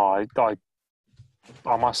 No,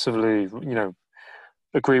 I massively,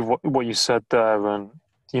 agree with what you said there, and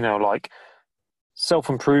like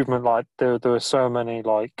self-improvement, like there are so many,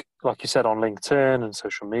 like you said, on LinkedIn and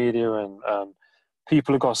social media, and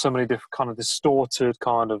people have got so many different kind of distorted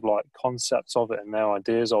kind of like concepts of it and their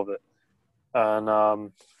ideas of it. And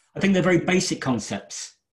I think they're very basic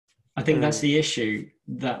concepts. I think that's mm, the issue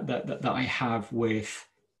that I have with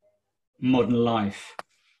modern life,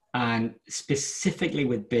 and specifically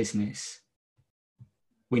with business.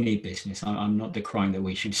 We need business. I'm not decrying that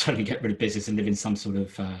we should suddenly get rid of business and live in some sort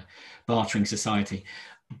of bartering society,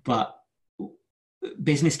 but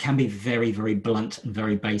business can be very, very blunt and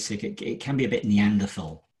very basic. It can be a bit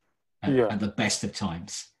Neanderthal yeah, at the best of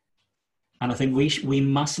times. And I think we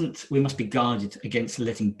must be guarded against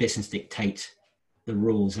letting business dictate the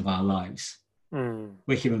rules of our lives. mm,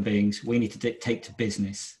 We're human beings. We need to dictate to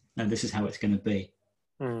business. Now, this is how it's going to be.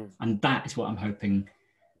 mm, And that is what I'm hoping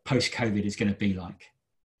post-COVID is going to be like,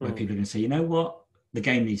 where mm, people are going to say, you know what? The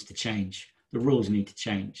game needs to change. The rules need to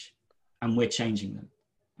change. And we're changing them.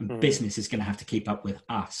 And mm, business is going to have to keep up with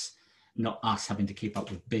us, not us having to keep up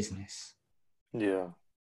with business. yeah,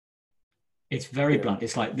 It's very yeah, blunt.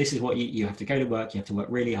 It's like, this is what you have to go to work. You have to work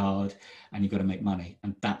really hard and you've got to make money.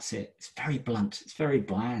 And that's it. It's very blunt. It's very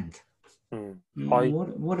bland. mm. I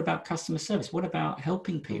What about customer service? What about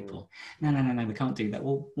helping mm, people? No, we can't do that.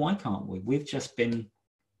 Well, why can't we? We've just been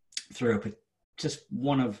through just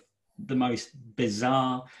one of the most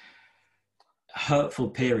bizarre, hurtful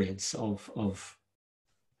periods of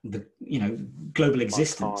the global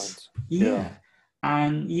existence. mankind, yeah, Yeah.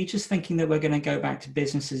 And you're just thinking that we're going to go back to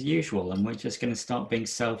business as usual, and we're just going to start being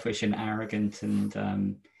selfish and arrogant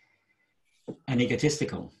and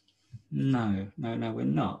egotistical. No, we're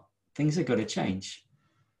not. Things have got to change.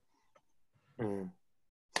 mm,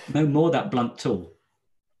 No more that blunt tool.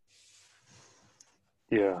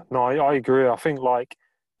 yeah. No, I agree. I think, like,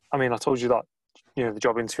 I mean, I told you that the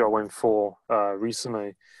job interview I went for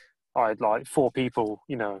recently, I had like four people.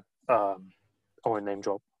 I won't name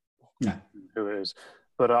drop No. who it is,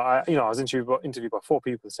 but I was interviewed by four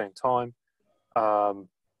people at the same time, and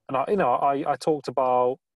I talked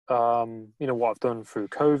about what I've done through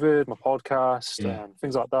COVID, my podcast, Yeah. and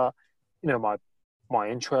things like that. My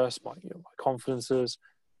interests, my confidences,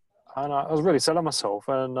 and I was really selling myself,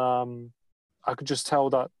 and I could just tell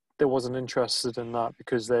that they wasn't interested in that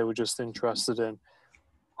because they were just interested in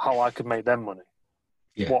how I could make them money.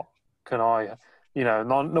 Yeah. What can I,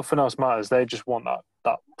 nothing else matters. They just want that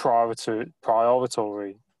priority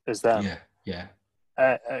is them. Yeah. Yeah.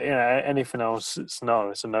 Anything else, it's a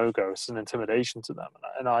no go. It's an intimidation to them,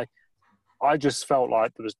 and I just felt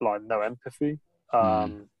like there was like no empathy,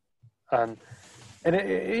 Mm. and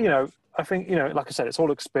I think like I said, it's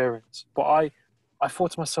all experience. But I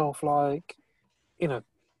thought to myself, like,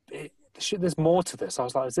 there's more to this. I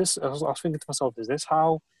was like, is this? I was thinking to myself, is this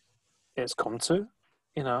how it's come to?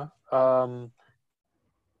 You know,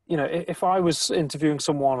 if I was interviewing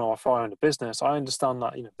someone or if I owned a business, I understand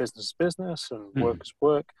that business is business and work Mm. is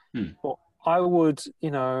work. Mm. But I would,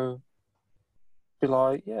 be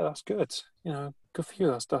like, yeah, that's good. Good for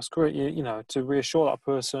you. That's great. To reassure that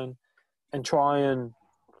person and try and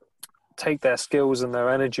take their skills and their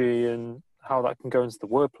energy and how that can go into the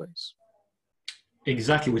workplace.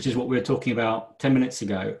 Exactly, which is what we were talking about 10 minutes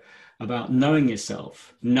ago, about knowing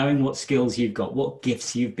yourself, knowing what skills you've got, what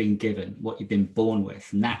gifts you've been given, what you've been born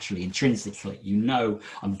with, naturally, intrinsically.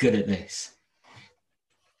 I'm good at this.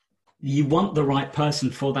 You want the right person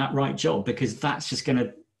for that right job, because they're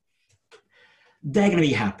going to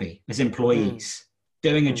be happy as Mm, employees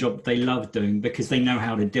doing a mm, job they love doing because they know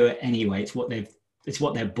how to do it anyway. It's what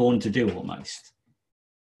they're born to do almost.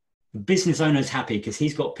 Business owner's happy because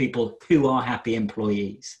he's got people who are happy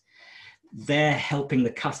employees. They're helping the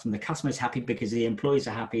customer. The customer's happy because the employees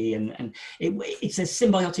are happy, and it's a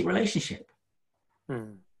symbiotic relationship,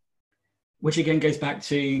 mm, which again goes back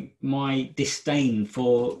to my disdain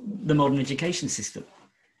for the modern education system.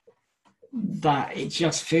 That it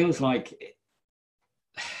just feels like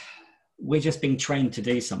we're just being trained to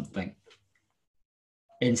do something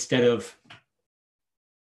instead of,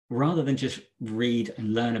 rather than just read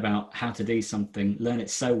and learn about how to do something, learn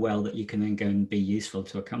it so well that you can then go and be useful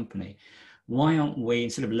to a company. Why aren't we,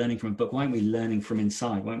 instead of learning from a book, why aren't we learning from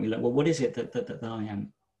inside? Why aren't we learn, well, what is it that I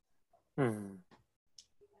am? mm.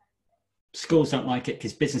 Schools don't like it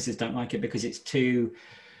because businesses don't like it because it's too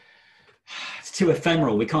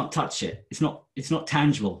ephemeral. We can't touch it. It's not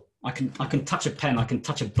tangible. I can touch a pen. I can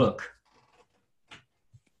touch a book.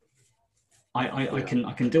 I Yeah.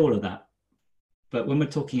 can do all of that. But when we're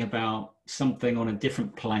talking about something on a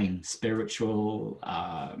different plane, spiritual,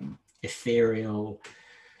 ethereal,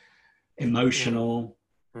 Mm, emotional,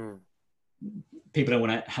 mm. people don't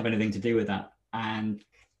want to have anything to do with that. And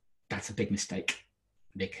that's a big mistake,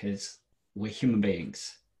 because we're human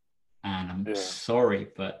beings. And I'm sorry,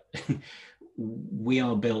 but we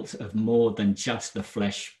are built of more than just the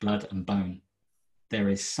flesh, blood, and bone. There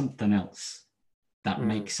is something else that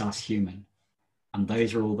makes us human. And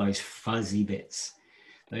those are all those fuzzy bits.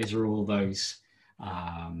 Those are all those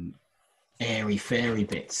airy fairy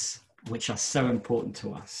bits, which are so important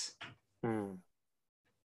to us.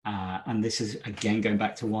 And this is, again, going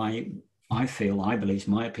back to why I believe, it's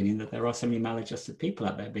my opinion, that there are so many maladjusted people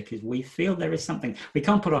out there, because we feel there is something. We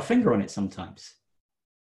can't put our finger on it sometimes,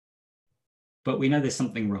 but we know there's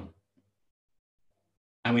something wrong.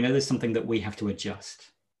 And we know there's something that we have to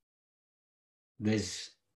adjust.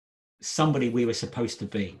 There's somebody we were supposed to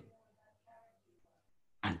be.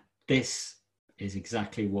 And this is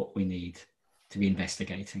exactly what we need to be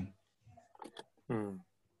investigating.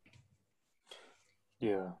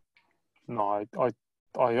 Yeah. No,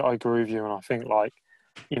 I agree with you, and I think, like,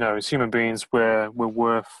 you know, as human beings, we're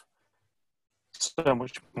worth so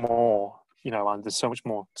much more, you know, and there's so much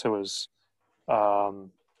more to us,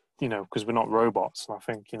 you know, because we're not robots. And I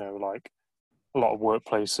think, you know, like, a lot of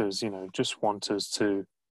workplaces, you know, just want us to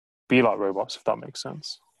be like robots, if that makes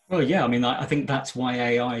sense. Well, yeah, I mean, I think that's why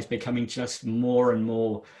AI is becoming just more and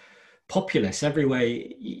more populous. Everywhere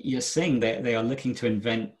you're seeing they are looking to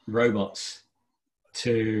invent robots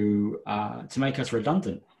to make us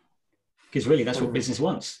redundant, because really that's what business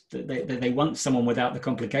wants. They want someone without the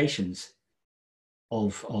complications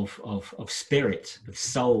of spirit, of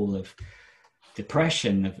soul, of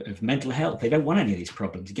depression, of mental health. They don't want any of these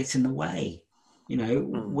problems. It gets in the way. You know,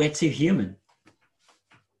 we're too human.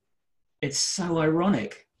 It's so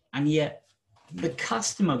ironic, and yet the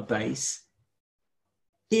customer base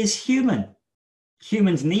is human.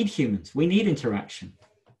 Humans need humans. We need interaction.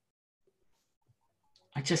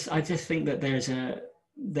 I just think that there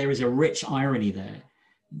is a rich irony there,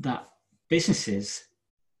 that businesses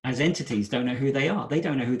as entities don't know who they are. They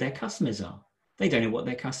don't know who their customers are. They don't know what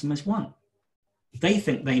their customers want. They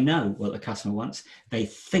think they know what the customer wants. They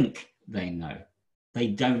think they know. They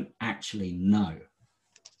don't actually know.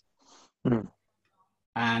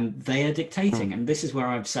 And they are dictating. And this is where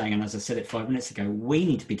I'm saying, and as I said it 5 minutes ago, we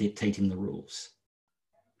need to be dictating the rules,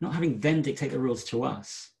 not having them dictate the rules to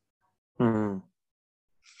us.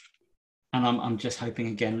 And I'm just hoping,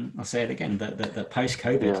 again, I'll say it again, that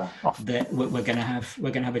post-COVID, that we're going to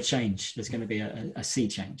have a change. There's going to be a sea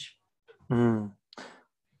change.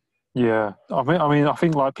 Yeah, I mean, I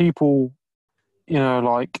think, like, people, you know,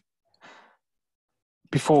 like,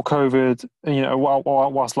 before COVID, you know,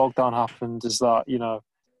 whilst lockdown happened, is that, you know,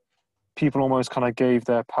 people almost kind of gave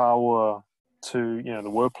their power to, you know, the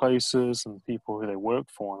workplaces and people who they work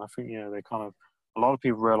for. And I think, you know, they kind of, a lot of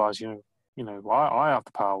people realize, you know, I have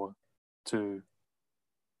the power to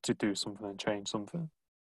do something and change something.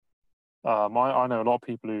 I know a lot of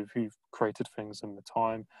people who've created things in the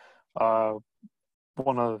time.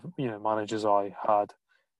 One of the, you know, managers I had,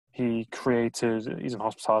 he's in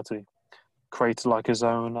hospitality, created like his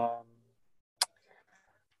own,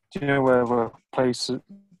 do you know where places,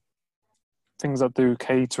 things that do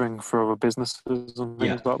catering for other businesses and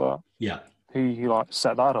things like that? Yeah. He like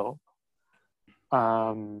set that up.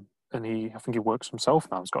 And I think he works for himself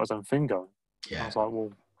now. He's got his own thing going. Yeah. I was like,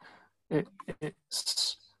 well,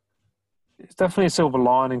 it's definitely a silver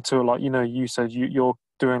lining to it. Like, you know, you said you're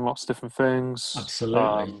doing lots of different things.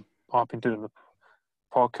 Absolutely. I've been doing the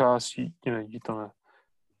podcast. You know,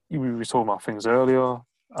 we were talking about things earlier.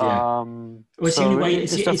 Yeah. Well, it's the only way.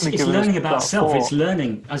 It's learning about self. It's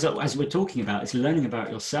learning, as we're talking about. It's learning about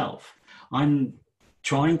yourself. I'm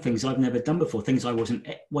trying things I've never done before. Things I wasn't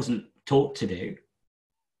taught to do.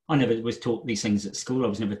 I never was taught these things at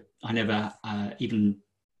school. I never even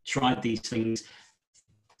tried these things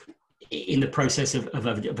in the process of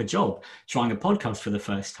a job. Trying a podcast for the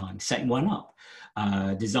first time, setting one up,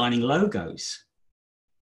 designing logos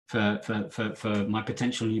for my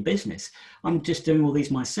potential new business. I'm just doing all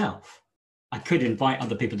these myself. I could invite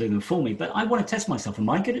other people to do them for me, but I want to test myself. Am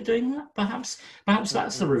I good at doing that? Perhaps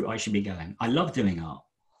that's the route I should be going. I love doing art.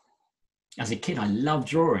 As a kid, I loved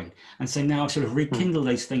drawing. And so now I've sort of rekindled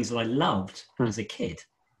those things that I loved as a kid.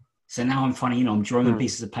 So now I'm finding, you know, I'm drawing on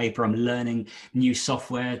pieces of paper. I'm learning new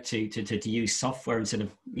software to use software instead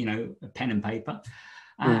of, you know, pen and paper.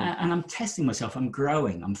 And I'm testing myself. I'm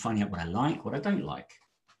growing. I'm finding out what I like, what I don't like.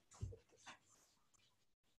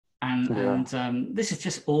 And this is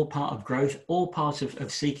just all part of growth, all part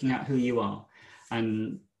of seeking out who you are.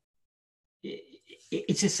 And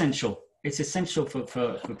it's essential. It's essential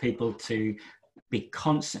for people to be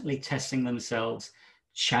constantly testing themselves,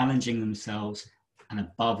 challenging themselves, and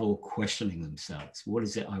above all, questioning themselves. What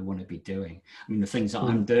is it I want to be doing? I mean, the things that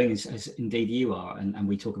I'm doing, as indeed you are, and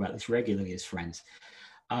we talk about this regularly as friends.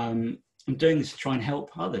 I'm doing this to try and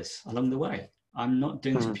help others along the way. I'm not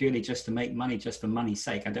doing this purely just to make money, just for money's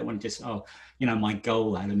sake. I don't want to just, my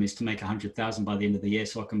goal, Adam, is to make 100,000 by the end of the year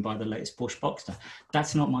so I can buy the latest Porsche Boxster.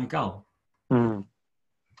 That's not my goal.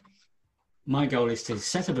 My goal is to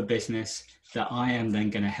set up a business that I am then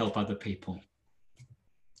going to help other people.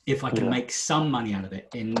 If I can make some money out of it,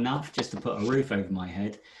 enough just to put a roof over my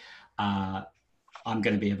head, I'm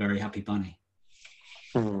going to be a very happy bunny.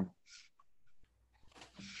 I'm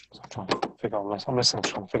trying to figure out. I'm listening,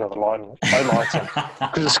 trying to figure out the lighting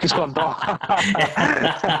because it's gone dark.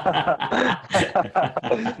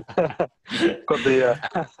 Got the.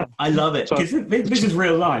 I love it because this is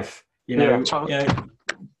real life.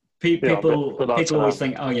 People always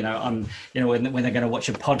think, when they're going to watch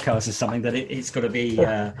a podcast or something, that it's got to be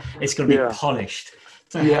polished.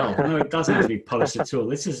 Hell, no, it doesn't have to be polished at all.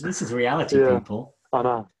 This is reality, people. I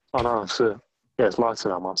know. So, it's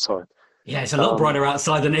lighter on my side. Yeah, it's a lot brighter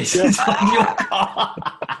outside than it is inside your car.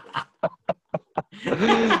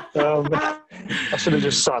 I should have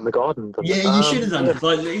just sat in the garden. Yeah, you should have done.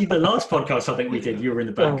 Like the last podcast I think we did, you were in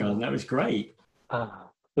the back garden. That was great.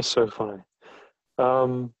 It's so funny.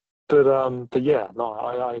 But yeah, no,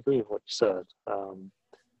 I agree with what you said.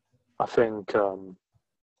 I think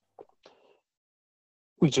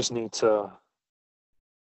we just need to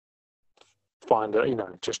find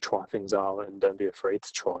it, just try things out and don't be afraid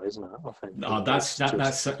to try, isn't it? I think.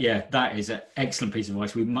 That is an excellent piece of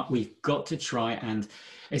advice. We've got to try, and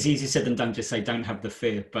it's easier said than done. Just say don't have the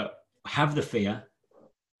fear, but have the fear.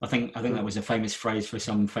 I think that was a famous phrase for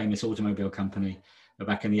some famous automobile company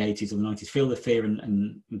back in the 80s or the 90s. Feel the fear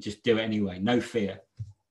and just do it anyway. No fear.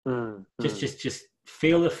 Just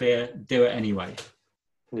feel the fear, do it anyway.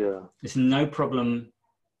 Yeah. There's no problem.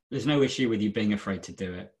 There's no issue with you being afraid to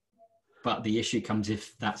do it. But the issue comes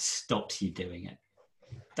if that stops you doing it.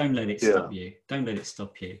 Don't let it stop you. Don't let it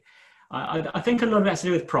stop you. I think a lot of that has to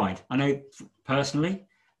do with pride. I know personally,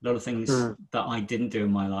 a lot of things that I didn't do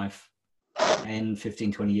in my life 10,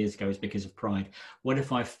 15, 20 years ago is because of pride. What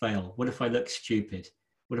if I fail? What if I look stupid?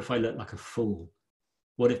 What if I look like a fool?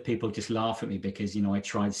 What if people just laugh at me because, I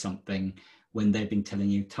tried something when they've been telling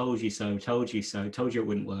you, told you so, told you so, told you it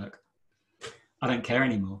wouldn't work. I don't care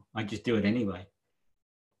anymore. I just do it anyway.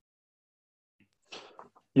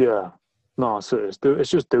 Yeah, no, it's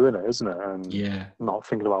just doing it, isn't it? And not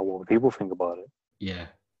thinking about what people think about it. Yeah,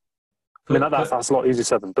 I mean that's a lot easier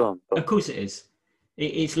said than done. But. Of course it is.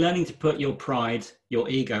 It's learning to put your pride, your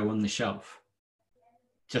ego on the shelf,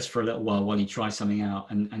 just for a little while you try something out,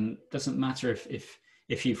 and it doesn't matter if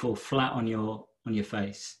you fall flat on your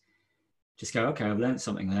face. Just go, okay, I've learned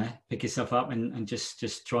something there. Pick yourself up and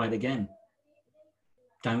just try it again.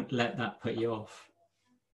 Don't let that put you off.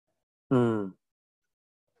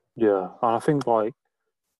 Yeah, and I think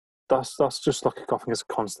that's just I think it's a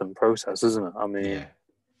constant process, isn't it? I mean,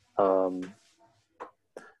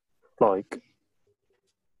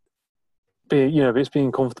 it's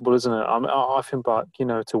being comfortable, isn't it? I think back,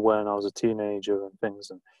 to when I was a teenager and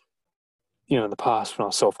things, and in the past when I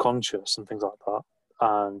was self-conscious and things like that,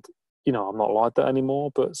 and I'm not like that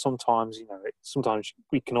anymore. But sometimes, sometimes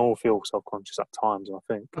we can all feel self-conscious at times, and I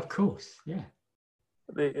think, of course, yeah.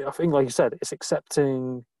 I think, like you said, it's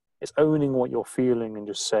accepting. It's owning what you're feeling and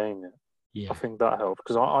just saying it. Yeah. I think that helped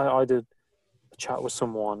because I did a chat with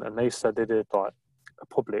someone and they said they did like a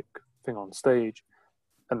public thing on stage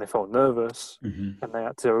and they felt nervous and they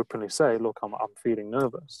had to openly say, "Look, I'm feeling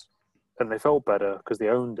nervous," and they felt better because they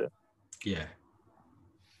owned it. Yeah,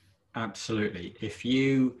 absolutely. If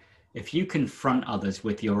you confront others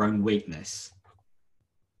with your own weakness,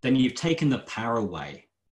 then you've taken the power away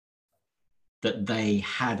that they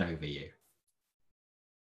had over you.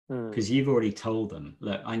 Because you've already told them,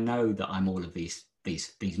 look, I know that I'm all of these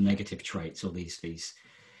negative traits or these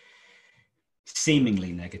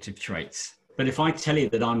seemingly negative traits. But if I tell you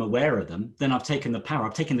that I'm aware of them, then I've taken the power,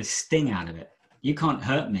 I've taken the sting out of it. You can't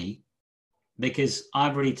hurt me because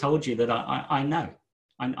I've already told you that I know.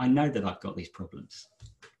 I know that I've got these problems.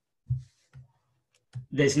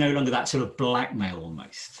 There's no longer that sort of blackmail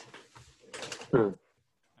almost.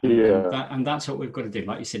 Yeah, and that's what we've got to do.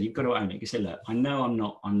 Like you said, you've got to own it. You say, look, I know I'm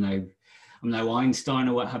no Einstein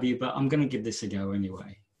or what have you, but I'm going to give this a go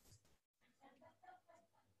anyway.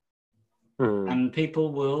 And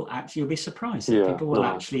people will you'll be surprised. People will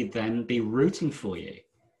actually then be rooting for you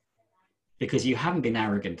because you haven't been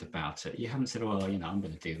arrogant about it. You haven't said, well, I'm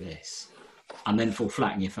going to do this and then fall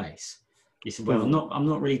flat in your face. He said, well, I'm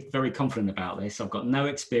not really very confident about this. I've got no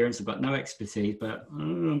experience. I've got no expertise, but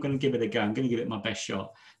I'm going to give it a go. I'm going to give it my best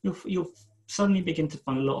shot. You'll suddenly begin to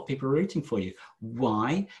find a lot of people rooting for you.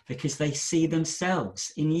 Why? Because they see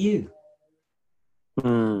themselves in you.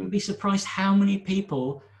 You'll be surprised how many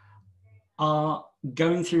people are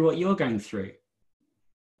going through what you're going through.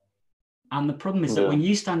 And the problem is that when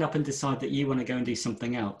you stand up and decide that you want to go and do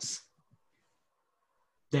something else,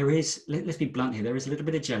 there is, let's be blunt here, there is a little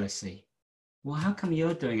bit of jealousy. Well, how come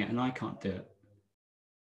you're doing it and I can't do it?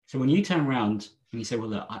 So when you turn around and you say, well,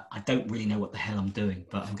 look, I don't really know what the hell I'm doing,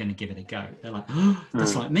 but I'm going to give it a go. They're like, oh,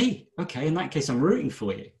 that's like me. Okay, in that case, I'm rooting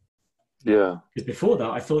for you. Yeah. Because before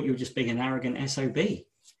that, I thought you were just being an arrogant SOB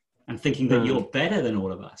and thinking that you're better than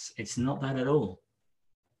all of us. It's not that at all.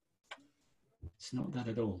 It's not that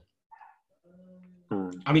at all.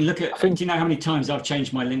 I mean, do you know how many times I've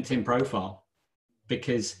changed my LinkedIn profile?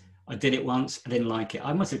 Because I did it once, I didn't like it.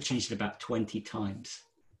 I must have changed it about 20 times.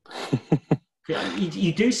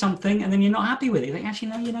 You do something and then you're not happy with it. You think,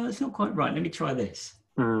 actually, no, it's not quite right. Let me try this.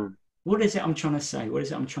 What is it I'm trying to say? What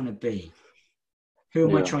is it I'm trying to be? Who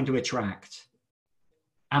am I trying to attract?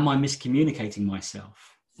 Am I miscommunicating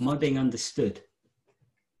myself? Am I being understood?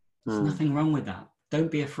 There's nothing wrong with that. Don't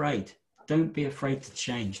be afraid. Don't be afraid to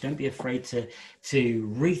change. Don't be afraid to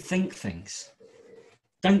rethink things.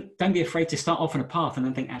 Don't be afraid to start off on a path and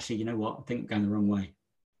then think, actually, you know what? I think I'm going the wrong way.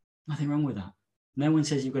 Nothing wrong with that. No one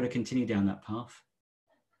says you've got to continue down that path.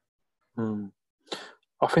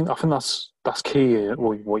 I think that's key.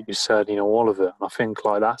 What you said, all of it. And I think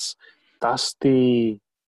like that's the,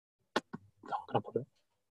 how can I put it?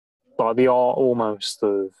 Like the art almost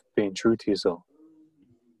of being true to yourself.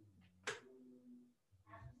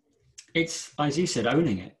 It's, as you said,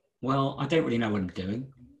 owning it. Well, I don't really know what I'm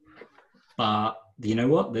doing, but you know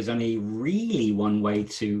what? There's only really one way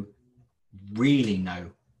to really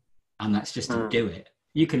know, and that's just to do it.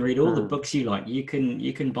 You can read all the books you like. You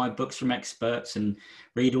can buy books from experts and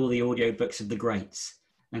read all the audio books of the greats.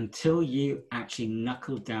 Until you actually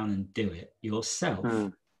knuckle down and do it yourself,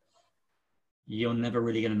 you're never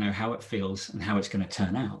really going to know how it feels and how it's going to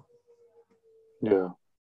turn out. Yeah.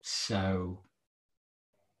 So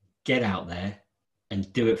get out there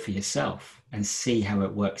and do it for yourself and see how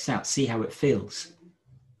it works out. See how it feels.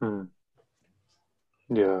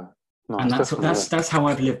 Yeah. No, and that's how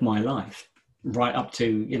I've lived my life right up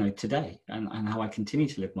to, today. And how I continue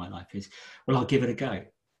to live my life is, well, I'll give it a go.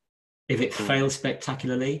 If it fails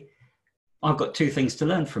spectacularly, I've got two things to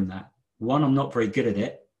learn from that. One, I'm not very good at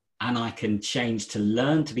it and I can change to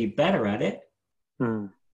learn to be better at it.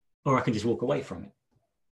 Or I can just walk away from it.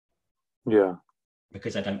 Yeah.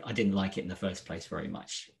 Because I didn't like it in the first place very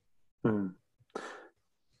much.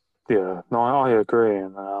 Yeah, no, I agree.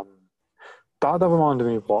 And that reminded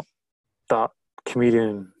me of what that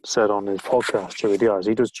comedian said on his podcast, Joey Diaz.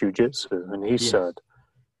 He does jiu-jitsu, and he said,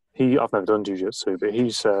 I've never done jiu-jitsu, but he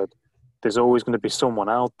said, there's always going to be someone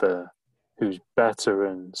out there who's better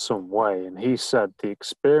in some way. And he said the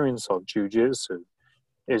experience of jiu-jitsu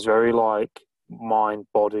is very like mind,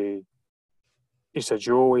 body. He said,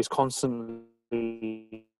 you're always constantly,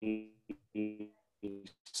 he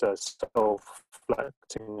says,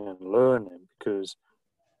 self-reflecting and learning because,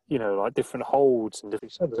 like different holds and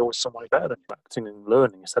different, he said there's always someone better than you, acting and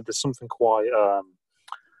learning. He said there's something quite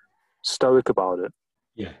stoic about it.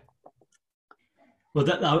 Yeah. Well,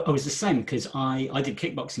 I was the same because I did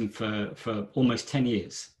kickboxing for almost 10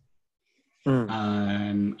 years.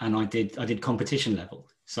 And I did competition level.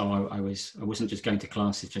 So I wasn't just going to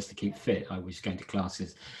classes just to keep fit. I was going to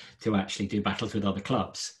classes to actually do battles with other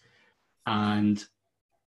clubs. And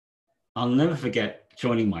I'll never forget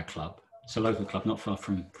joining my club. It's a local club, not far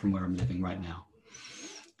from where I'm living right now.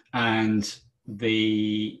 And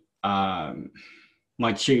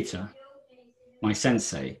my tutor, my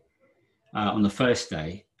sensei, on the first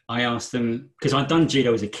day, I asked them, because I'd done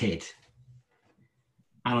judo as a kid.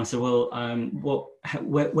 And I said, well,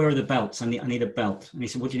 where are the belts? I need a belt. And he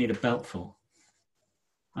said, what do you need a belt for?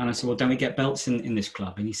 And I said, well, don't we get belts in this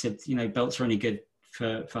club? And he said, belts are only good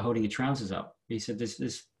for holding your trousers up. He said,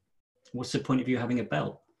 what's the point of you having a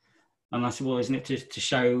belt? And I said, well, isn't it to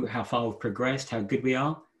show how far we've progressed, how good we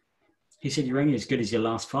are? He said, you're only as good as your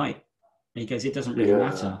last fight. And he goes, it doesn't really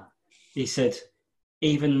matter. He said,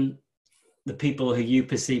 even the people who you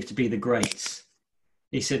perceive to be the greats,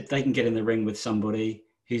 he said, they can get in the ring with somebody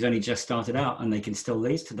who's only just started out and they can still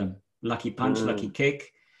lose to them. Lucky punch, lucky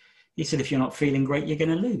kick. He said, if you're not feeling great, you're going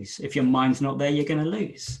to lose. If your mind's not there, you're going to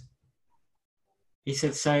lose. He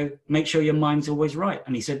said, so make sure your mind's always right.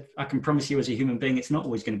 And he said, I can promise you as a human being, it's not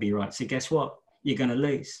always going to be right. So guess what? You're going to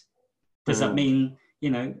lose. Does that mean,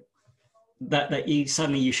 that you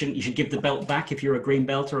suddenly you should give the belt back if you're a green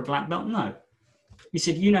belt or a black belt. No, you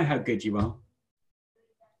said, you know how good you are.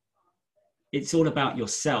 It's all about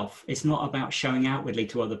yourself. It's not about showing outwardly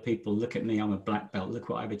to other people, look at me, I'm a black belt, look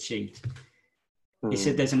what I've achieved. He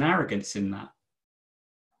said, there's an arrogance in that.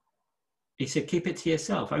 He said, keep it to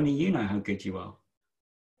yourself. Only you know how good you are.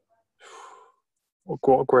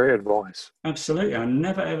 What great advice. Absolutely. I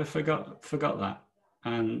never, ever forgot that.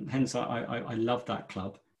 And hence I love that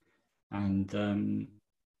club. And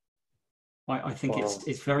I think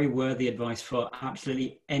it's very worthy advice for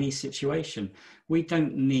absolutely any situation. We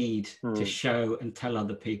don't need to show and tell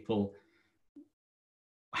other people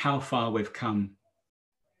how far we've come.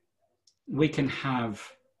 We can have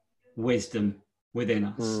wisdom within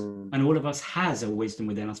us. And all of us has a wisdom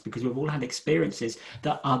within us because we've all had experiences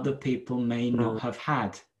that other people may not have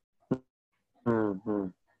had.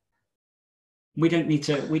 We don't need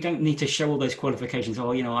to show all those qualifications.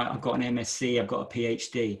 Oh, you know, I've got an MSc, I've got a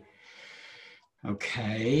PhD.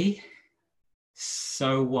 Okay.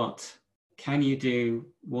 So what? Can you do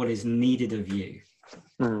what is needed of you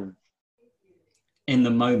in the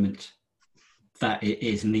moment that it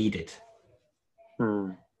is needed?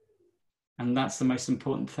 And that's the most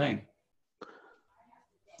important thing.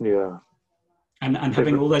 Yeah. And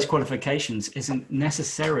having all those qualifications isn't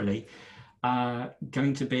necessarily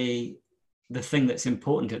going to be the thing that's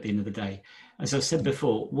important at the end of the day. As I've said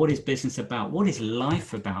before, what is business about? What is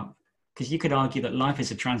life about? Because you could argue that life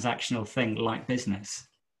is a transactional thing like business.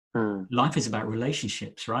 Life is about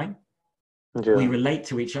relationships, right? Yeah. We relate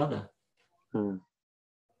to each other.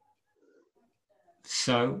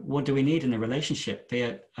 So what do we need in a relationship? Be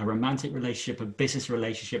it a romantic relationship, a business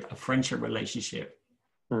relationship, a friendship relationship,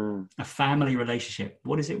 a family relationship.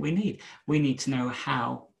 What is it we need? We need to know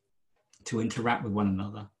how to interact with one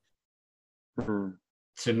another,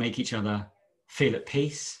 to make each other feel at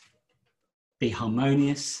peace, be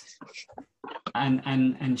harmonious,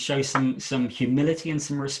 and show some humility and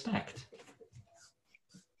some respect.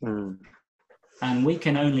 And we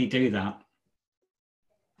can only do that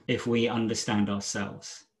if we understand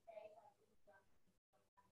ourselves.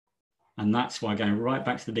 And that's why, going right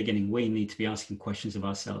back to the beginning, we need to be asking questions of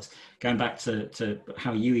ourselves. Going back to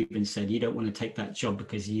how you even said you don't want to take that job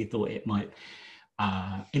because you thought it might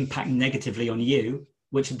impact negatively on you,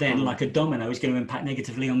 which then, like a domino, is going to impact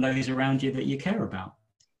negatively on those around you that you care about.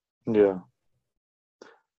 Yeah.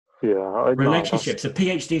 Yeah. Relationships. A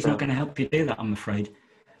PhD is not going to help you do that, I'm afraid.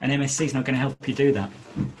 An MSc is not going to help you do that.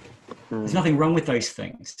 There's nothing wrong with those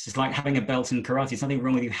things. It's like having a belt in karate. There's nothing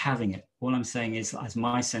wrong with you having it. All I'm saying is, as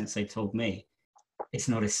my sensei told me, it's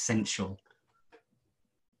not essential.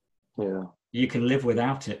 Yeah. You can live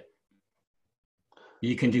without it.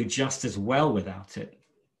 You can do just as well without it.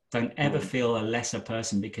 Don't ever feel a lesser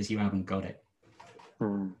person because you haven't got it.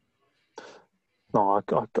 No, I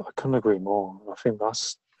couldn't agree more. I think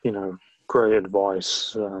that's, great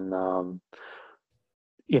advice. And,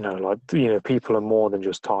 people are more than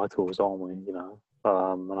just titles, aren't we?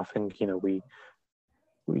 And I think, we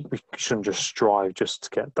shouldn't just strive just to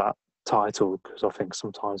get that title, because I think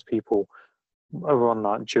sometimes people are on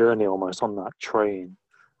that journey, almost on that train,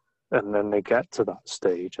 and then they get to that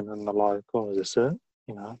stage and then they're like, oh, is this it?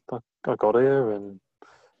 I got here, and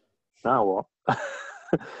now what?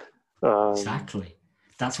 Exactly.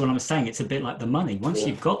 That's what I'm saying. It's a bit like the money. Once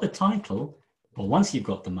you've got the title, or once you've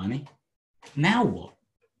got the money, now what?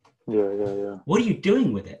 Yeah. What are you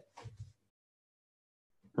doing with it?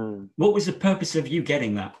 What was the purpose of you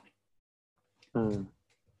getting that? You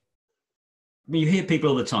hear people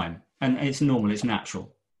all the time, and it's normal, it's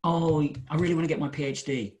natural. Oh, I really want to get my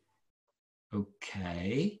PhD.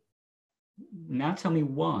 Okay. Now tell me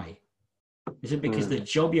why. Is it because the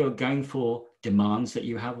job you're going for demands that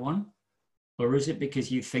you have one? Or is it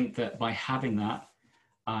because you think that by having that,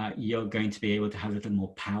 you're going to be able to have a little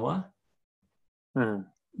more power?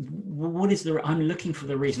 What is I'm looking for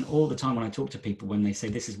the reason all the time when I talk to people, when they say,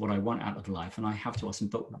 this is what I want out of life. And I have to ask them,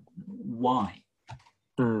 but why?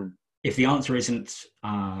 If the answer isn't,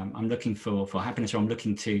 I'm looking for happiness, or I'm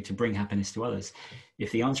looking to bring happiness to others.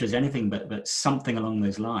 If the answer is anything but something along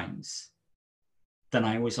those lines, then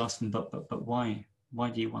I always ask them, but why? Why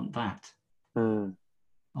do you want that? Or,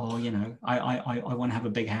 I want to have a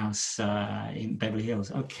big house in Beverly Hills.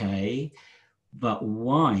 Okay, but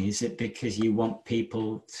why? Is it because you want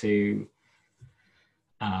people to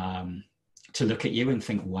look at you and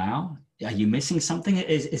think, wow, are you missing something?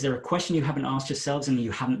 Is there a question you haven't asked yourselves and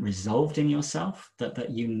you haven't resolved in yourself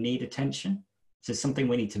that you need attention? Is there something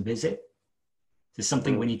we need to visit? Is there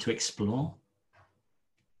something we need to explore?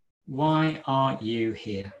 Why are you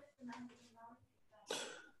here?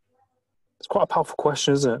 It's quite a powerful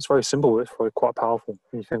question, isn't it? It's very simple, but it's very quite powerful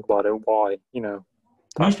when you think about it. Why,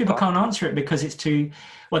 Most people can't answer it because it's too,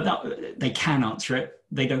 well, they can answer it.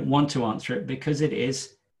 They don't want to answer it because it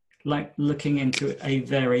is like looking into a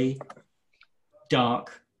very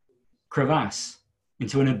dark crevasse,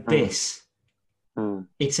 into an abyss.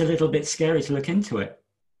 It's a little bit scary to look into it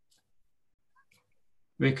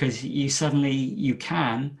because you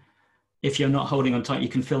can, if you're not holding on tight, you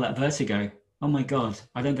can feel that vertigo. Oh my God,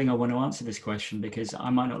 I don't think I want to answer this question because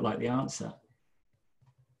I might not like the answer.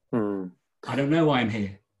 I don't know why I'm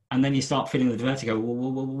here. And then you start feeling the vertigo.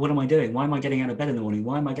 Well, what am I doing? Why am I getting out of bed in the morning?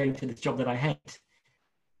 Why am I going to the job that I hate?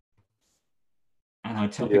 And I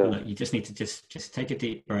tell people, look, you just need to just take a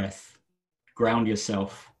deep breath, ground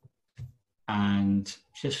yourself, and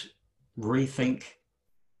just rethink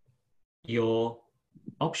your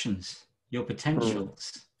options, your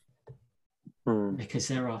potentials. Because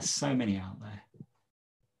there are so many out there.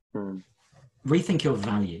 Rethink your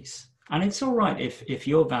values. And it's all right if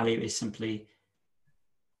your value is simply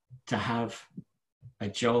to have a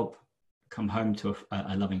job, come home to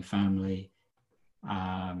a loving family,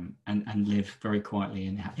 and live very quietly.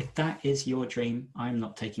 And if that is your dream, I'm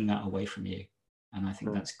not taking that away from you. And I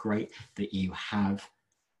think that's great that you have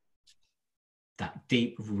that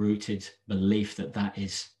deep-rooted belief that that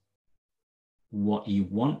is what you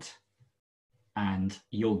want. And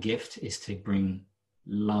your gift is to bring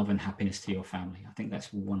love and happiness to your family. I think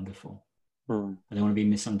that's wonderful. I don't want to be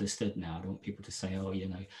misunderstood now. I don't want people to say, oh,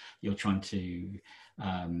 you're trying to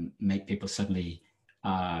make people suddenly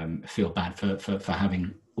feel bad for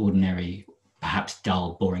having ordinary, perhaps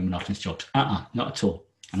dull, boring, monotonous jobs. Not at all.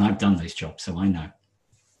 And I've done those jobs, so I know.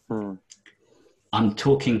 I'm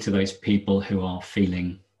talking to those people who are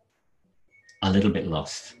feeling a little bit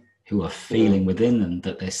lost, who are feeling within them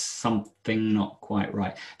that there's something not quite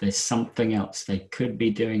right. There's something else. They could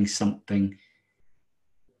be doing something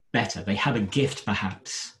better. They have a gift,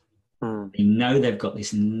 perhaps. They know they've got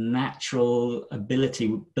this natural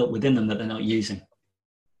ability built within them that they're not using.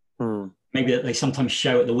 Maybe that they sometimes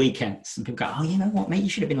show at the weekends and people go, oh, you know what, mate, you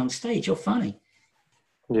should have been on stage. You're funny.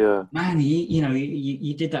 Yeah. Man,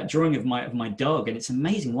 you did that drawing of my dog and it's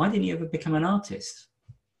amazing. Why didn't you ever become an artist?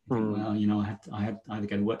 Well, I had to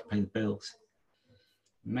go to work to pay the bills.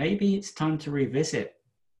 Maybe it's time to revisit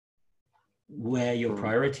where your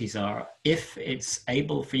priorities are, if it's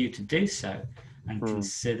able for you to do so, and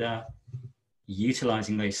consider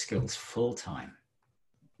utilizing those skills full time.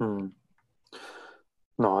 No,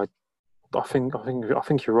 I think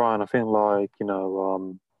you're right. And I think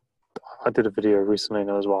I did a video recently and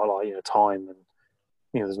it was about time, and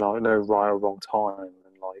there's no right or wrong time. And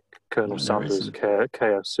like Colonel Sanders at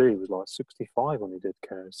KFC was 65 when he did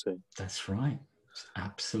KFC. That's right.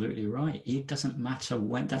 Absolutely right. It doesn't matter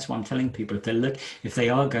when. That's what I'm telling people. If they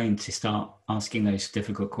are going to start asking those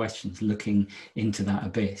difficult questions, looking into that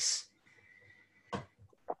abyss,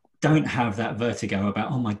 don't have that vertigo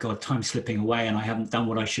about, oh my God, time's slipping away and I haven't done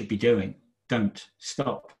what I should be doing. Don't.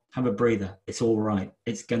 Stop. Have a breather. It's all right.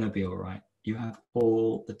 It's going to be all right. You have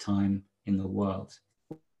all the time in the world.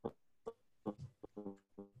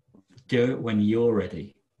 Do it when you're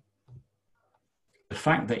ready. The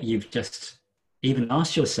fact that you've just even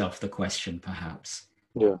asked yourself the question, perhaps,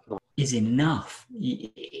 is enough.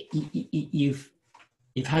 You've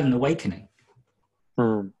had an awakening.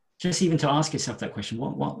 Just even to ask yourself that question: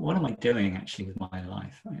 what am I doing actually with my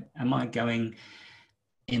life? Am I going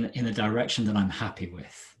in a direction that I'm happy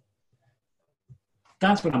with?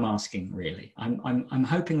 That's what I'm asking, really. I'm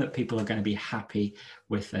hoping that people are going to be happy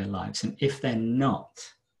with their lives, and if they're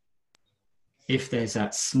not, if there's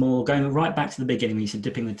that small, going right back to the beginning when you said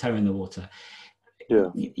dipping the toe in the water.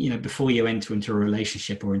 Before you enter into a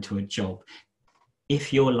relationship or into a job,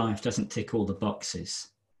 if your life doesn't tick all the boxes,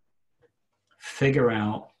 figure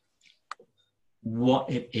out what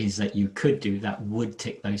it is that you could do that would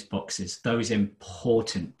tick those boxes, those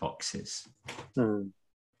important boxes.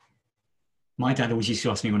 My dad always used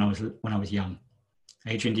to ask me when I was young,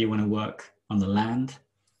 Adrian, do you want to work on the land,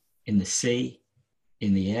 in the sea,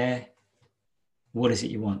 in the air? What is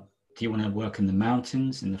it you want? Do you want to work in the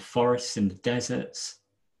mountains, in the forests, in the deserts?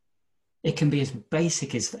 It can be as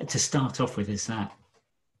basic as to start off with as that.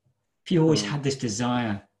 If you always had this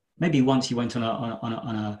desire, maybe once you went on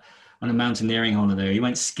a mountaineering holiday, or you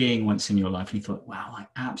went skiing once in your life and you thought, wow, I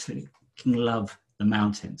absolutely love the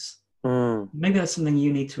mountains. Maybe that's something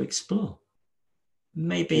you need to explore.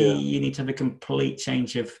 Maybe you need to have a complete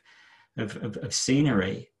change of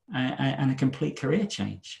scenery and a complete career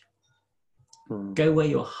change. Go where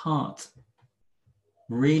your heart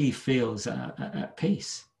really feels at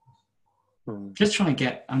peace.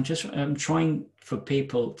 I'm trying for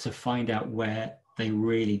people to find out where they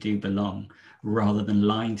really do belong, rather than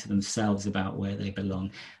lying to themselves about where they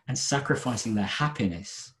belong and sacrificing their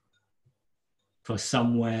happiness for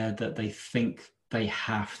somewhere that they think they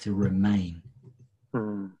have to remain.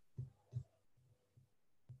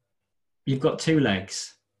 You've got 2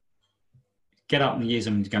 legs. Get up and use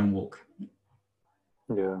them to go and walk.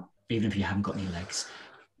 Yeah. Even if you haven't got any legs.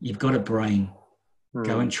 You've got a brain.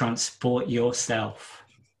 Go and transport yourself.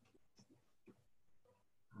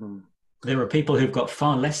 There are people who've got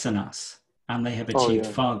far less than us, and they have achieved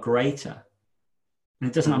far greater. And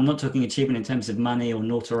it doesn't, I'm not talking achievement in terms of money or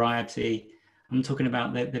notoriety. I'm talking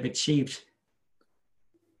about they've achieved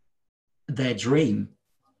their dream,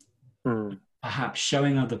 perhaps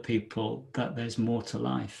showing other people that there's more to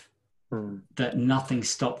life, that nothing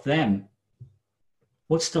stopped them.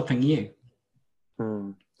 What's stopping you?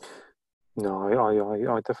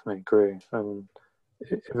 No, I definitely agree.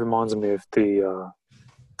 It reminds me of the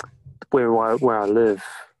where I live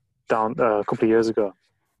down a couple of years ago.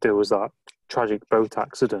 There was that tragic boat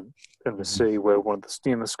accident in the sea where one of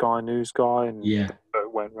the Sky News guy and the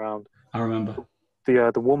boat went round. I remember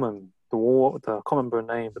the woman, I can't remember her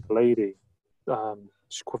name, but the lady,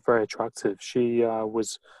 she's quite very attractive. She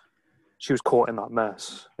was caught in that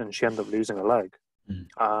mess, and she ended up losing a leg.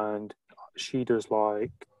 And she does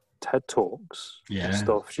like TED Talks and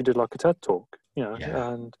stuff. She did like a TED Talk,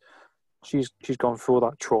 and she's gone through all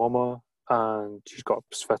that trauma, and she's got a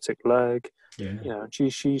prosthetic leg.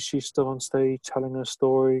 She's still on stage telling her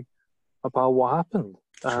story about what happened.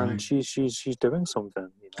 That's and right. she's doing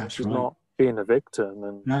something. She's right. not being a victim.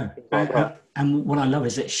 And no. And what I love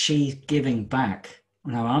is that she's giving back.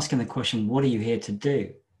 When I'm asking the question, what are you here to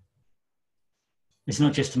do? It's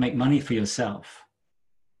not just to make money for yourself.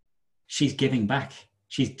 She's giving back.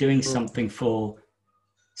 She's doing something for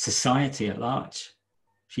society at large.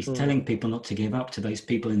 She's telling people not to give up, to those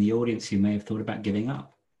people in the audience who may have thought about giving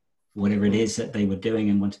up, whatever it is that they were doing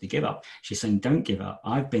and wanted to give up. She's saying, don't give up.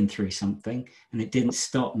 I've been through something and it didn't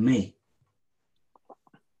stop me.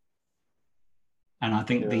 And I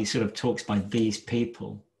think these sort of talks by these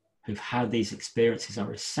people who've had these experiences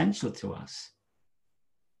are essential to us.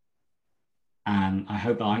 And I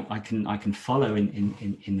hope I can follow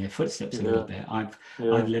in their footsteps a little bit. I've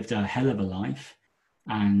lived a hell of a life,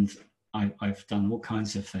 and I've done all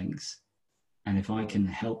kinds of things. And if I can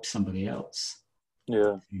help somebody else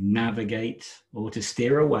to navigate or to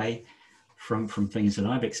steer away from things that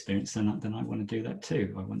I've experienced, then I want to do that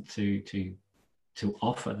too. I want to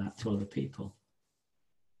offer that to other people.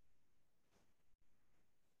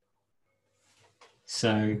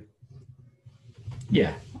 So,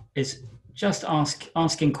 it's just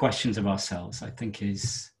asking questions of ourselves, I think,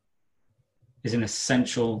 is an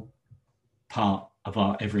essential part of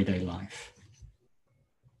our everyday life.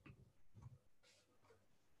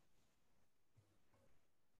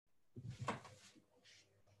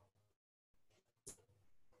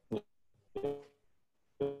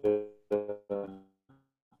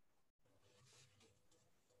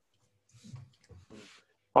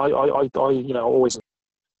 I always.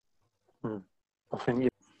 I think.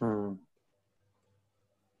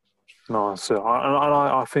 No, so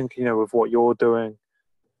I think with what you're doing,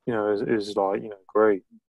 is like great,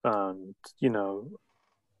 and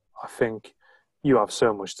I think you have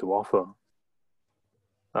so much to offer,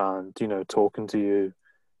 and talking to you,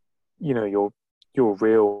 you're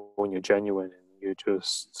real and you're genuine and you're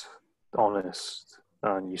just honest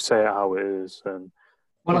and you say it how it is. And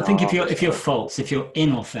well, I think if you're false, if you're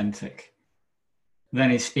inauthentic,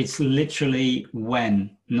 then it's literally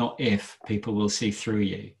when, not if, people will see through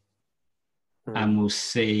you. And will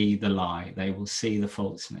see the lie. They will see the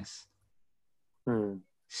falseness.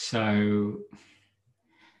 So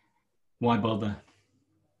why bother?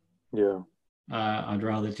 I'd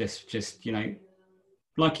rather just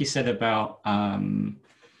like you said about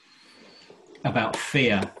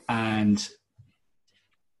fear, and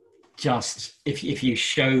just if you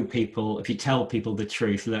show people, if you tell people the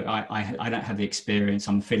truth, look, I don't have the experience,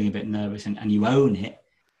 I'm feeling a bit nervous, and you own it,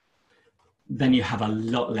 then you have a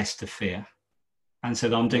lot less to fear. And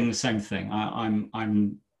so I'm doing the same thing.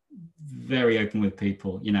 I'm very open with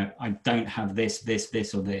people. I don't have this,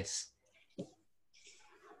 or this.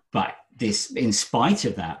 But this, in spite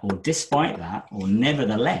of that, or despite that, or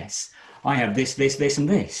nevertheless, I have this, and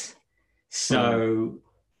this. So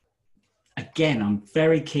again, I'm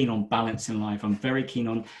very keen on balance in life. I'm very keen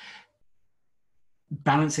on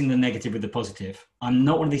balancing the negative with the positive. I'm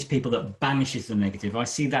not one of these people that banishes the negative. I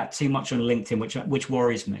see that too much on LinkedIn, which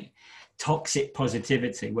worries me. toxic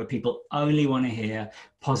positivity, where people only want to hear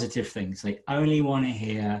positive things. They only want to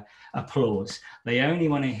hear applause. They only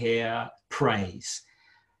want to hear praise.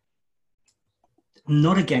 I'm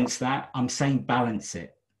not against that. I'm saying balance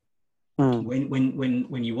it.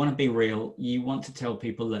 When you want to be real, you want to tell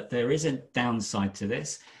people that there is a downside to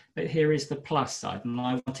this, but here is the plus side, and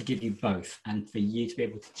I want to give you both, and for you to be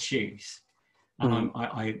able to choose. And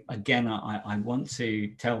I want to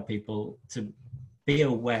tell people to be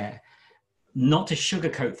aware, not to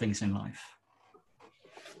sugarcoat things in life.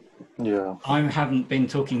 Yeah. I haven't been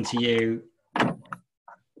talking to you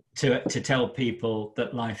to tell people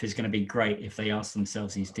that life is going to be great if they ask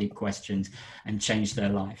themselves these deep questions and change their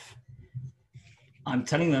life. I'm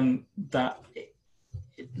telling them that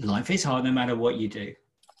life is hard no matter what you do.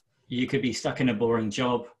 You could be stuck in a boring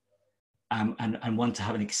job and want to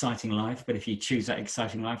have an exciting life. But if you choose that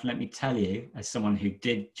exciting life, let me tell you, as someone who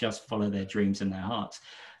did just follow their dreams and their hearts,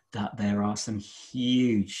 that there are some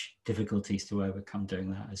huge difficulties to overcome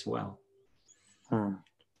doing that as well. I'm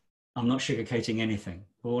not sugarcoating anything.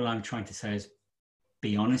 All I'm trying to say is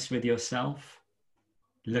be honest with yourself.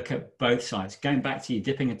 Look at both sides. Going back to you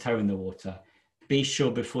dipping a toe in the water, be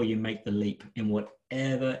sure before you make the leap in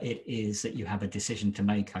whatever it is that you have a decision to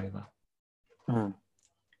make over.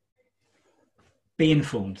 Be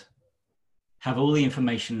informed. Have all the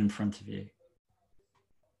information in front of you.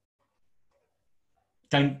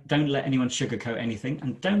 Don't let anyone sugarcoat anything,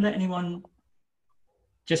 and don't let anyone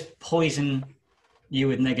just poison you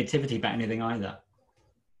with negativity about anything either.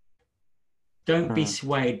 Don't be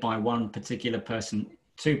swayed by one particular person,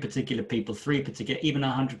 two particular people, three particular, even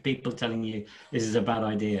 100 people telling you this is a bad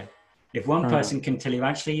idea. If one person can tell you,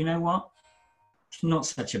 actually, you know what? It's not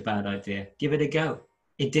such a bad idea. Give it a go.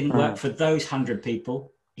 It didn't work for those 100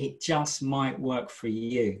 people. It just might work for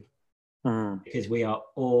you, because we are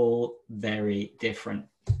all very different.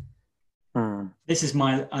 This is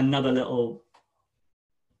another little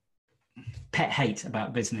pet hate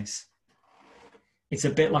about business. It's a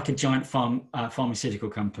bit like a giant pharmaceutical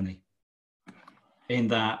company, in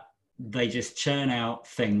that they just churn out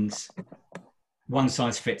things, one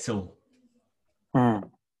size fits all.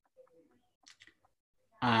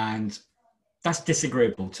 And that's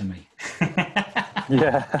disagreeable to me.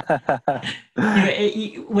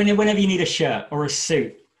 Whenever you need a shirt or a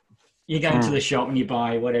suit, you go into the shop and you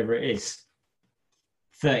buy whatever it is,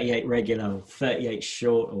 38 regular or 38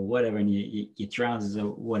 short or whatever, and your trousers or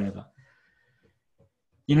whatever.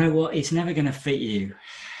 You know what? It's never going to fit you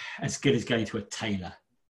as good as going to a tailor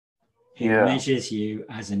who measures you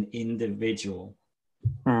as an individual.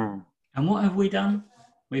 And what have we done?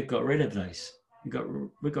 We've got rid of those. We've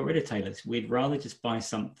got rid of tailors. We'd rather just buy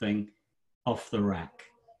something off the rack.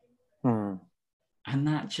 And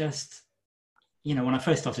that just, when I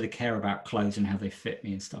first started to care about clothes and how they fit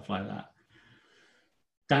me and stuff like that,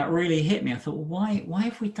 that really hit me. I thought, why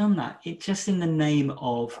have we done that? It just in the name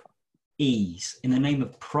of ease, in the name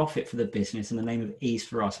of profit for the business, in the name of ease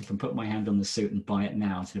for us. I can put my hand on the suit and buy it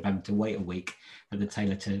now instead of having to wait a week for the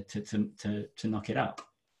tailor to knock it up.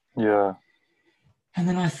 Yeah. And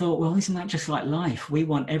then I thought, well, isn't that just like life? We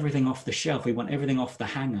want everything off the shelf. We want everything off the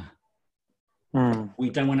hanger. We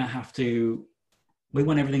don't want to have to, we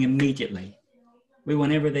want everything immediately. We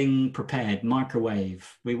want everything prepared,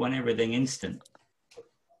 microwave. We want everything instant.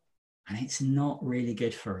 And it's not really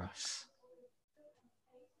good for us.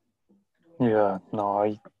 Yeah,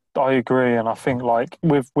 no, I agree. And I think like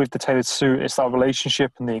with the tailored suit, it's that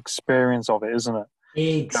relationship and the experience of it, isn't it?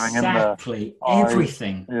 Exactly.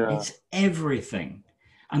 Everything. It's everything.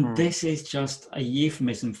 And this is just a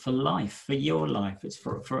euphemism for life, for your life. It's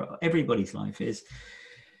for everybody's life. Is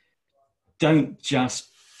don't just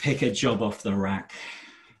pick a job off the rack.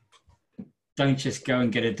 Don't just go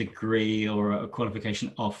and get a degree or a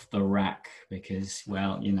qualification off the rack because,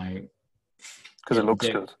 well, because it looks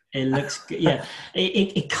good. It looks good. Yeah,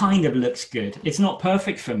 it kind of looks good. It's not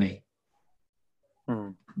perfect for me,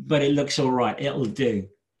 but it looks all right. It'll do.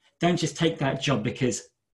 Don't just take that job because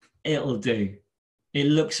it'll do. It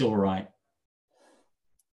looks all right.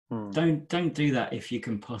 Don't do that if you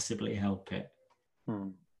can possibly help it.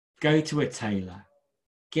 Go to a tailor.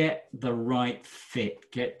 Get the right fit.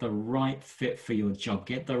 Get the right fit for your job.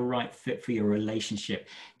 Get the right fit for your relationship.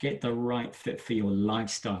 Get the right fit for your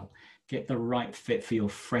lifestyle. Get the right fit for your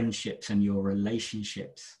friendships and your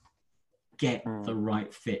relationships. Get the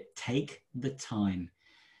right fit. Take the time.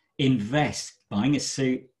 Invest. Buying a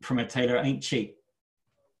suit from a tailor ain't cheap.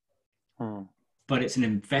 But it's an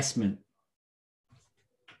investment.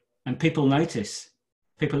 And people notice.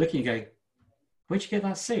 People look at you and go, where'd you get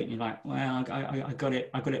that suit? And you're like, well, I got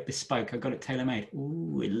it bespoke. I got it tailor made.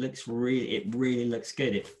 Ooh, it really looks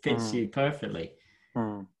good. It fits you perfectly.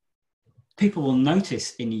 People will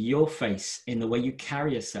notice in your face, in the way you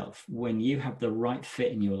carry yourself, when you have the right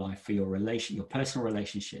fit in your life for your your personal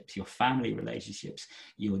relationships, your family relationships,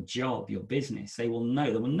 your job, your business. They will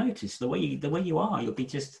notice the way you are. You'll be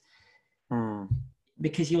just,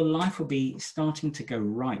 because your life will be starting to go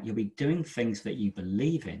right. You'll be doing things that you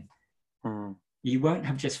believe in. You won't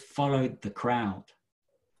have just followed the crowd.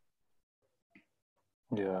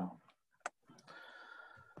 Yeah.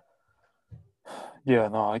 Yeah,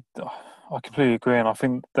 no, I completely agree, and I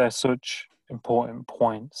think they're such important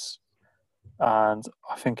points, and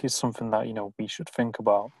I think it's something that, you know, we should think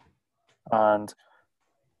about. And,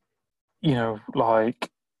 you know, like,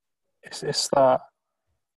 it's that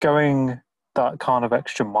going that kind of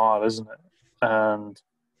extra mile, isn't it? And,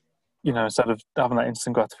 you know, instead of having that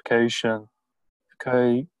instant gratification,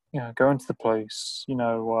 okay, you know, go into the place, you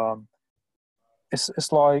know,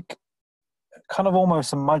 it's like kind of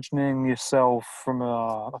almost imagining yourself from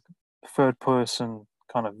like a third person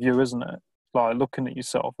kind of view, isn't it? Like looking at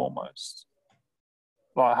yourself almost.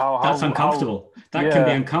 Like That's uncomfortable. That can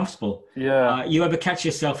be yeah, uncomfortable. yeah, You ever catch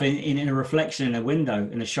yourself in a reflection in a window,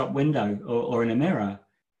 in a shop window, or in a mirror?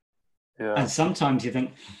 yeah, And sometimes you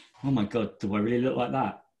think, oh my God, do I really look like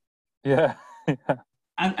that? yeah, yeah,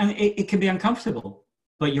 And it can be uncomfortable,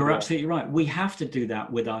 but you're yeah, absolutely right. We have to do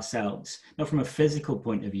that with ourselves, not from a physical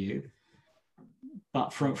point of view,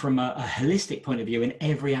 but from a holistic point of view in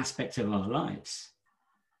every aspect of our lives.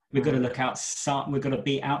 We've got to look outside. We've got to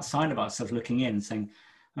be outside of ourselves, looking in and saying,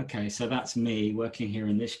 okay, so that's me working here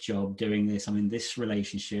in this job, doing this. I'm in this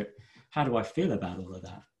relationship. How do I feel about all of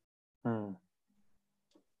that?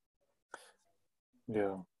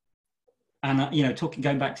 yeah, And, you know,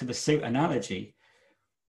 going back to the suit analogy,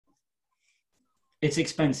 it's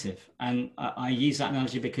expensive. And I use that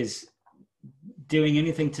analogy because doing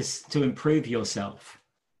anything to improve yourself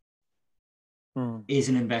is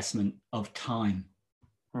an investment of time.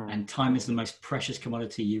 And time is the most precious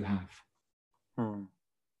commodity you have.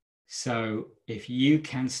 So if you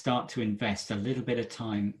can start to invest a little bit of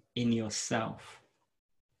time in yourself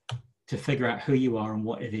to figure out who you are and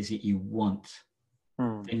what it is that you want,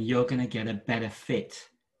 then you're going to get a better fit.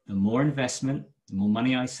 The more investment, the more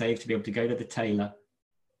money I save to be able to go to the tailor,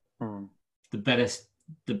 the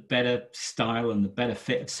better style and the better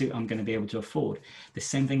fit of suit I'm going to be able to afford. The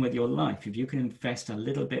same thing with your life. If you can invest a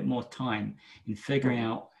little bit more time in figuring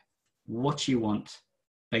out what you want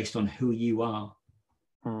based on who you are,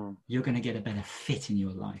 you're going to get a better fit in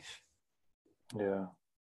your life. Yeah.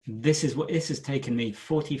 This has taken me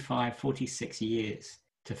 45, 46 years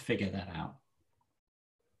to figure that out.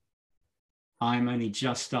 I'm only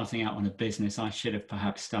just starting out on a business I should have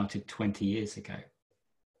perhaps started 20 years ago.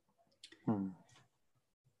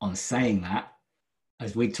 On saying that,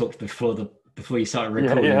 as we talked before you started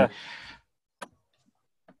recording,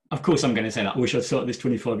 of course I'm going to say that I wish I'd started this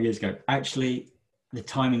 25 years ago. Actually, the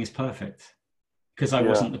timing is perfect because I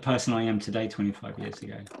wasn't the person I am today 25 years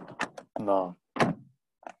ago. No.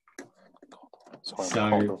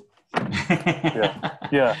 Sorry,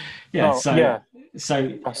 so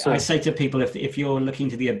So I say to people, if you're looking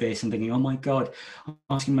to the abyss and thinking, oh my God, I'm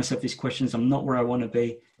asking myself these questions, I'm not where I want to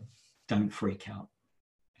be, don't freak out.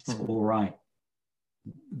 It's all right.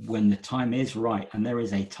 When the time is right, and there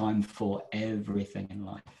is a time for everything in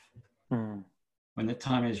life. When the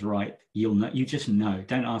time is right, you'll know. You just know.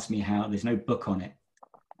 Don't ask me how. There's no book on it.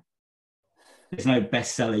 There's no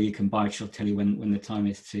bestseller you can buy which will tell you when the time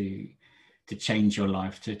is to change your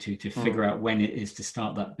life, to figure out when it is to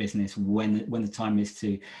start that business, when the time is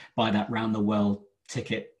to buy that round the world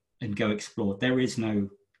ticket and go explore. There is no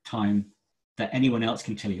time that anyone else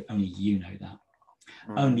can tell you. Only you know that.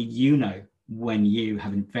 Only you know when you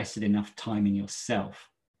have invested enough time in yourself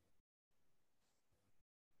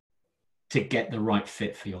to get the right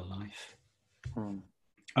fit for your life.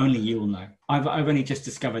 Only you will know. I've only just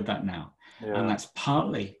discovered that now. And that's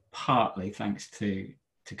partly thanks to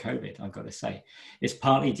COVID, I've got to say. It's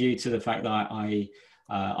partly due to the fact that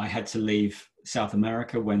I had to leave South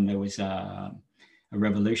America when there was a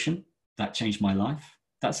revolution that changed my life.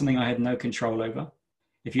 That's something I had no control over.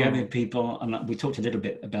 If you ever have people, and we talked a little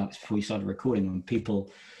bit about this before we started recording, when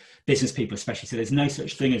business people especially, say there's no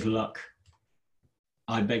such thing as luck,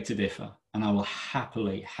 I beg to differ, and I will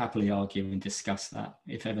happily argue and discuss that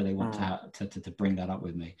if ever they want to bring that up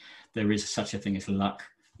with me. There is such a thing as luck.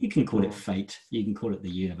 You can call it fate, you can call it the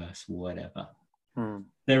universe, whatever.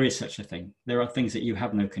 There is such a thing. There are things that you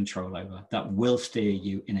have no control over that will steer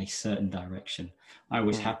you in a certain direction. I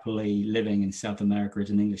was happily living in South America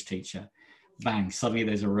as an English teacher. bang, suddenly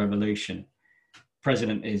there's a revolution.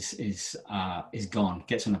 President is gone,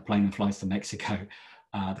 gets on a plane and flies to Mexico.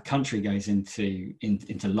 The country goes into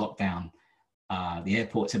lockdown. The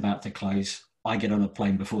airport's about to close. I get on a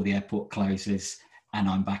plane before the airport closes, and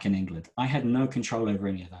I'm back in England. I had no control over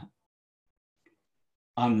any of that.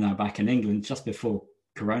 I'm now back in England just before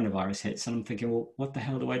coronavirus hits, and I'm thinking, well, what the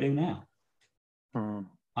hell do I do now?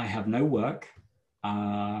 I have no work.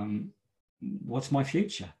 What's my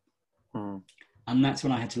future? And that's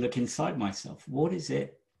when I had to look inside myself. What is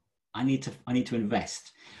it? I need to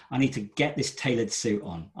invest. I need to get this tailored suit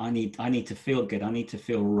on. I need to feel good. I need to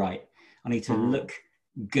feel right. I need to look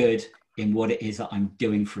good in what it is that I'm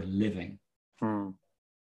doing for a living. And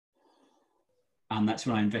that's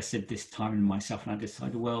when I invested this time in myself. And I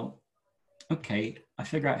decided, well, okay, I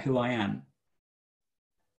figure out who I am.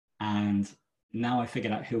 And now I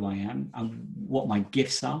figured out who I am and what my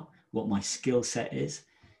gifts are, what my skill set is.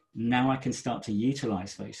 Now I can start to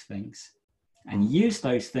utilize those things and use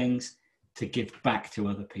those things to give back to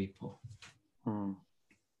other people.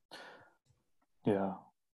 Yeah.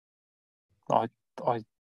 I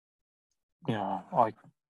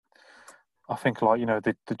think, like, you know,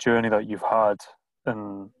 the journey that you've had,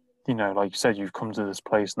 and, you know, like you said, you've come to this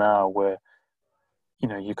place now where, you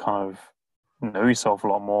know, you kind of know yourself a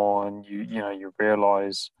lot more, and you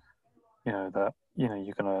realize, you know, that, you know,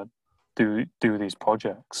 you're gonna do these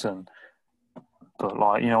projects, but,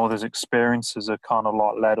 like, you know, all those experiences are kind of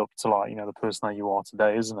like led up to, like, you know, the person that you are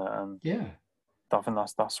today, isn't it? And yeah, I think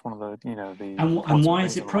that's one of the, you know, the and why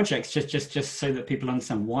is it projects? Just so that people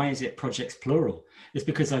understand, why is it projects plural? It's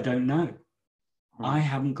because I don't know. I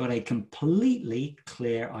haven't got a completely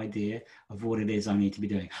clear idea of what it is I need to be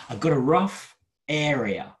doing. I've got a rough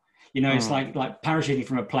area. You know, it's like parachuting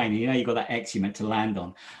from a plane. You know, you've got that X you meant to land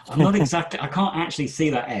on. I'm not exactly, I can't actually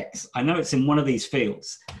see that X. I know it's in one of these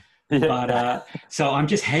fields. But so I'm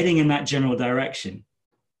just heading in that general direction.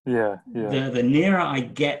 The nearer I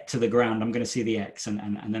get to the ground, I'm going to see the X, and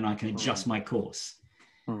then I can adjust my course.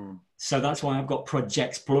 So that's why I've got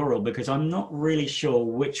projects plural, because I'm not really sure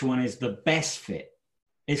which one is the best fit.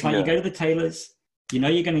 It's like you go to the tailors, you know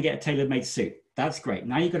you're going to get a tailor-made suit. That's great.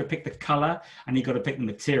 Now you've got to pick the color and you've got to pick the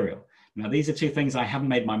material. Now, these are two things I haven't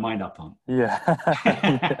made my mind up on. You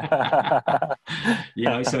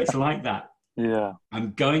know, so it's like that.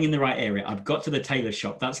 I'm going in the right area. I've got to the tailor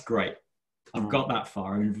shop. That's great. I've got that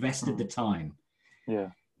far. I've invested the time.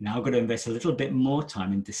 Now I've got to invest a little bit more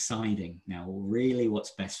time in deciding now really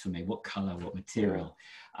what's best for me, what color, what material.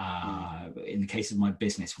 In the case of my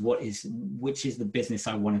business, which is the business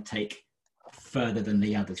I want to take further than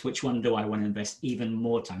the others? Which one do I want to invest even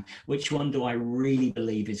more time? Which one do I really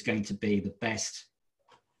believe is going to be the best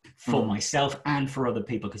for myself and for other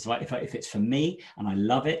people? Because if it's for me and I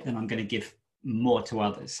love it, then I'm going to give more to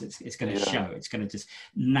others. It's going to show. It's going to just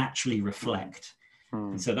naturally reflect.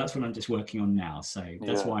 And so that's what I'm just working on now. So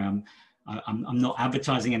that's why I'm not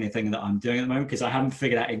advertising anything that I'm doing at the moment, because I haven't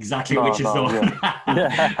figured out exactly which is the one.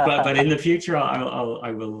 But in the future,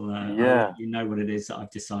 I will let you know what it is that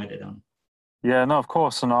I've decided on. Yeah, no, of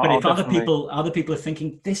course. And but if other people are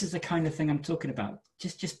thinking this is the kind of thing I'm talking about,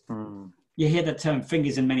 just you hear that term,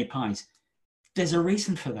 fingers in many pies. There's a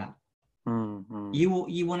reason for that. You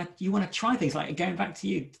want to try things, like going back to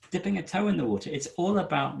you dipping a toe in the water. It's all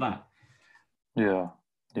about that.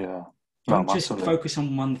 Don't just focus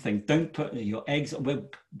on one thing. Don't put your eggs. We're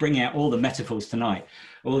bringing out all the metaphors tonight,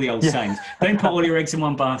 all the old sayings. Don't put all your eggs in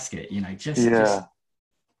one basket. You know,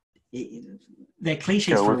 they're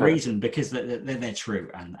cliches for a reason, because they're true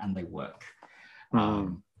and they work.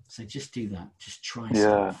 So just do that. Just try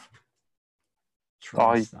stuff.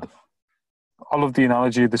 Try stuff. I love the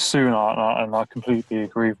analogy of the suit, and I completely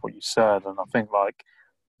agree with what you said. And I think, like,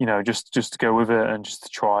 you know, just to go with it and just to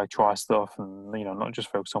try stuff, and, you know, not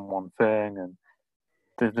just focus on one thing. And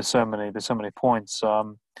there's so many points.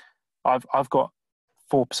 I've got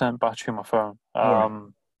 4% battery on my phone.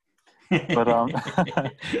 But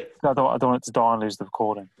I don't want it to die and lose the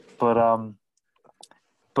recording. But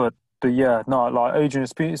yeah, no, like, Adrian,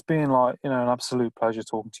 it's been like, you know, an absolute pleasure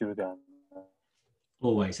talking to you again.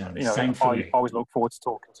 Always, Adam. You know, Same for me. I always look forward to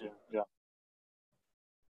talking to you. Yeah.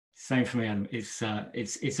 Same for me, Adam.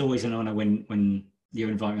 It's always an honor when you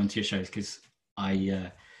invite me onto your shows, because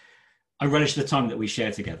I relish the time that we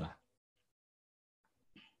share together.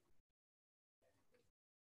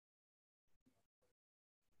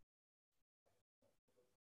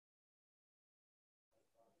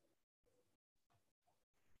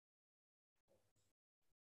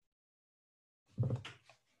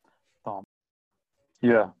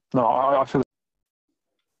 Yeah. No, I feel.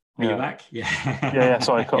 Are you back? Yeah. Yeah.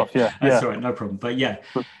 Sorry, cut off. Yeah. That's all right. No problem. But yeah.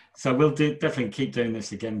 So we'll definitely keep doing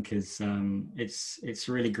this again, because it's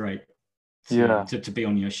really great to be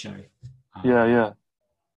on your show. Yeah.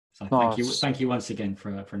 So No, thank you once again for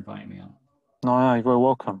inviting me on. No, you're very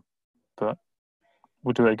welcome. But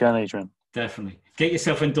we'll do it again, Adrian. Definitely. Get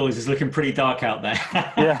yourself indoors. It's looking pretty dark out there.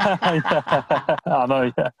 Yeah, I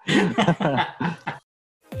know. Yeah.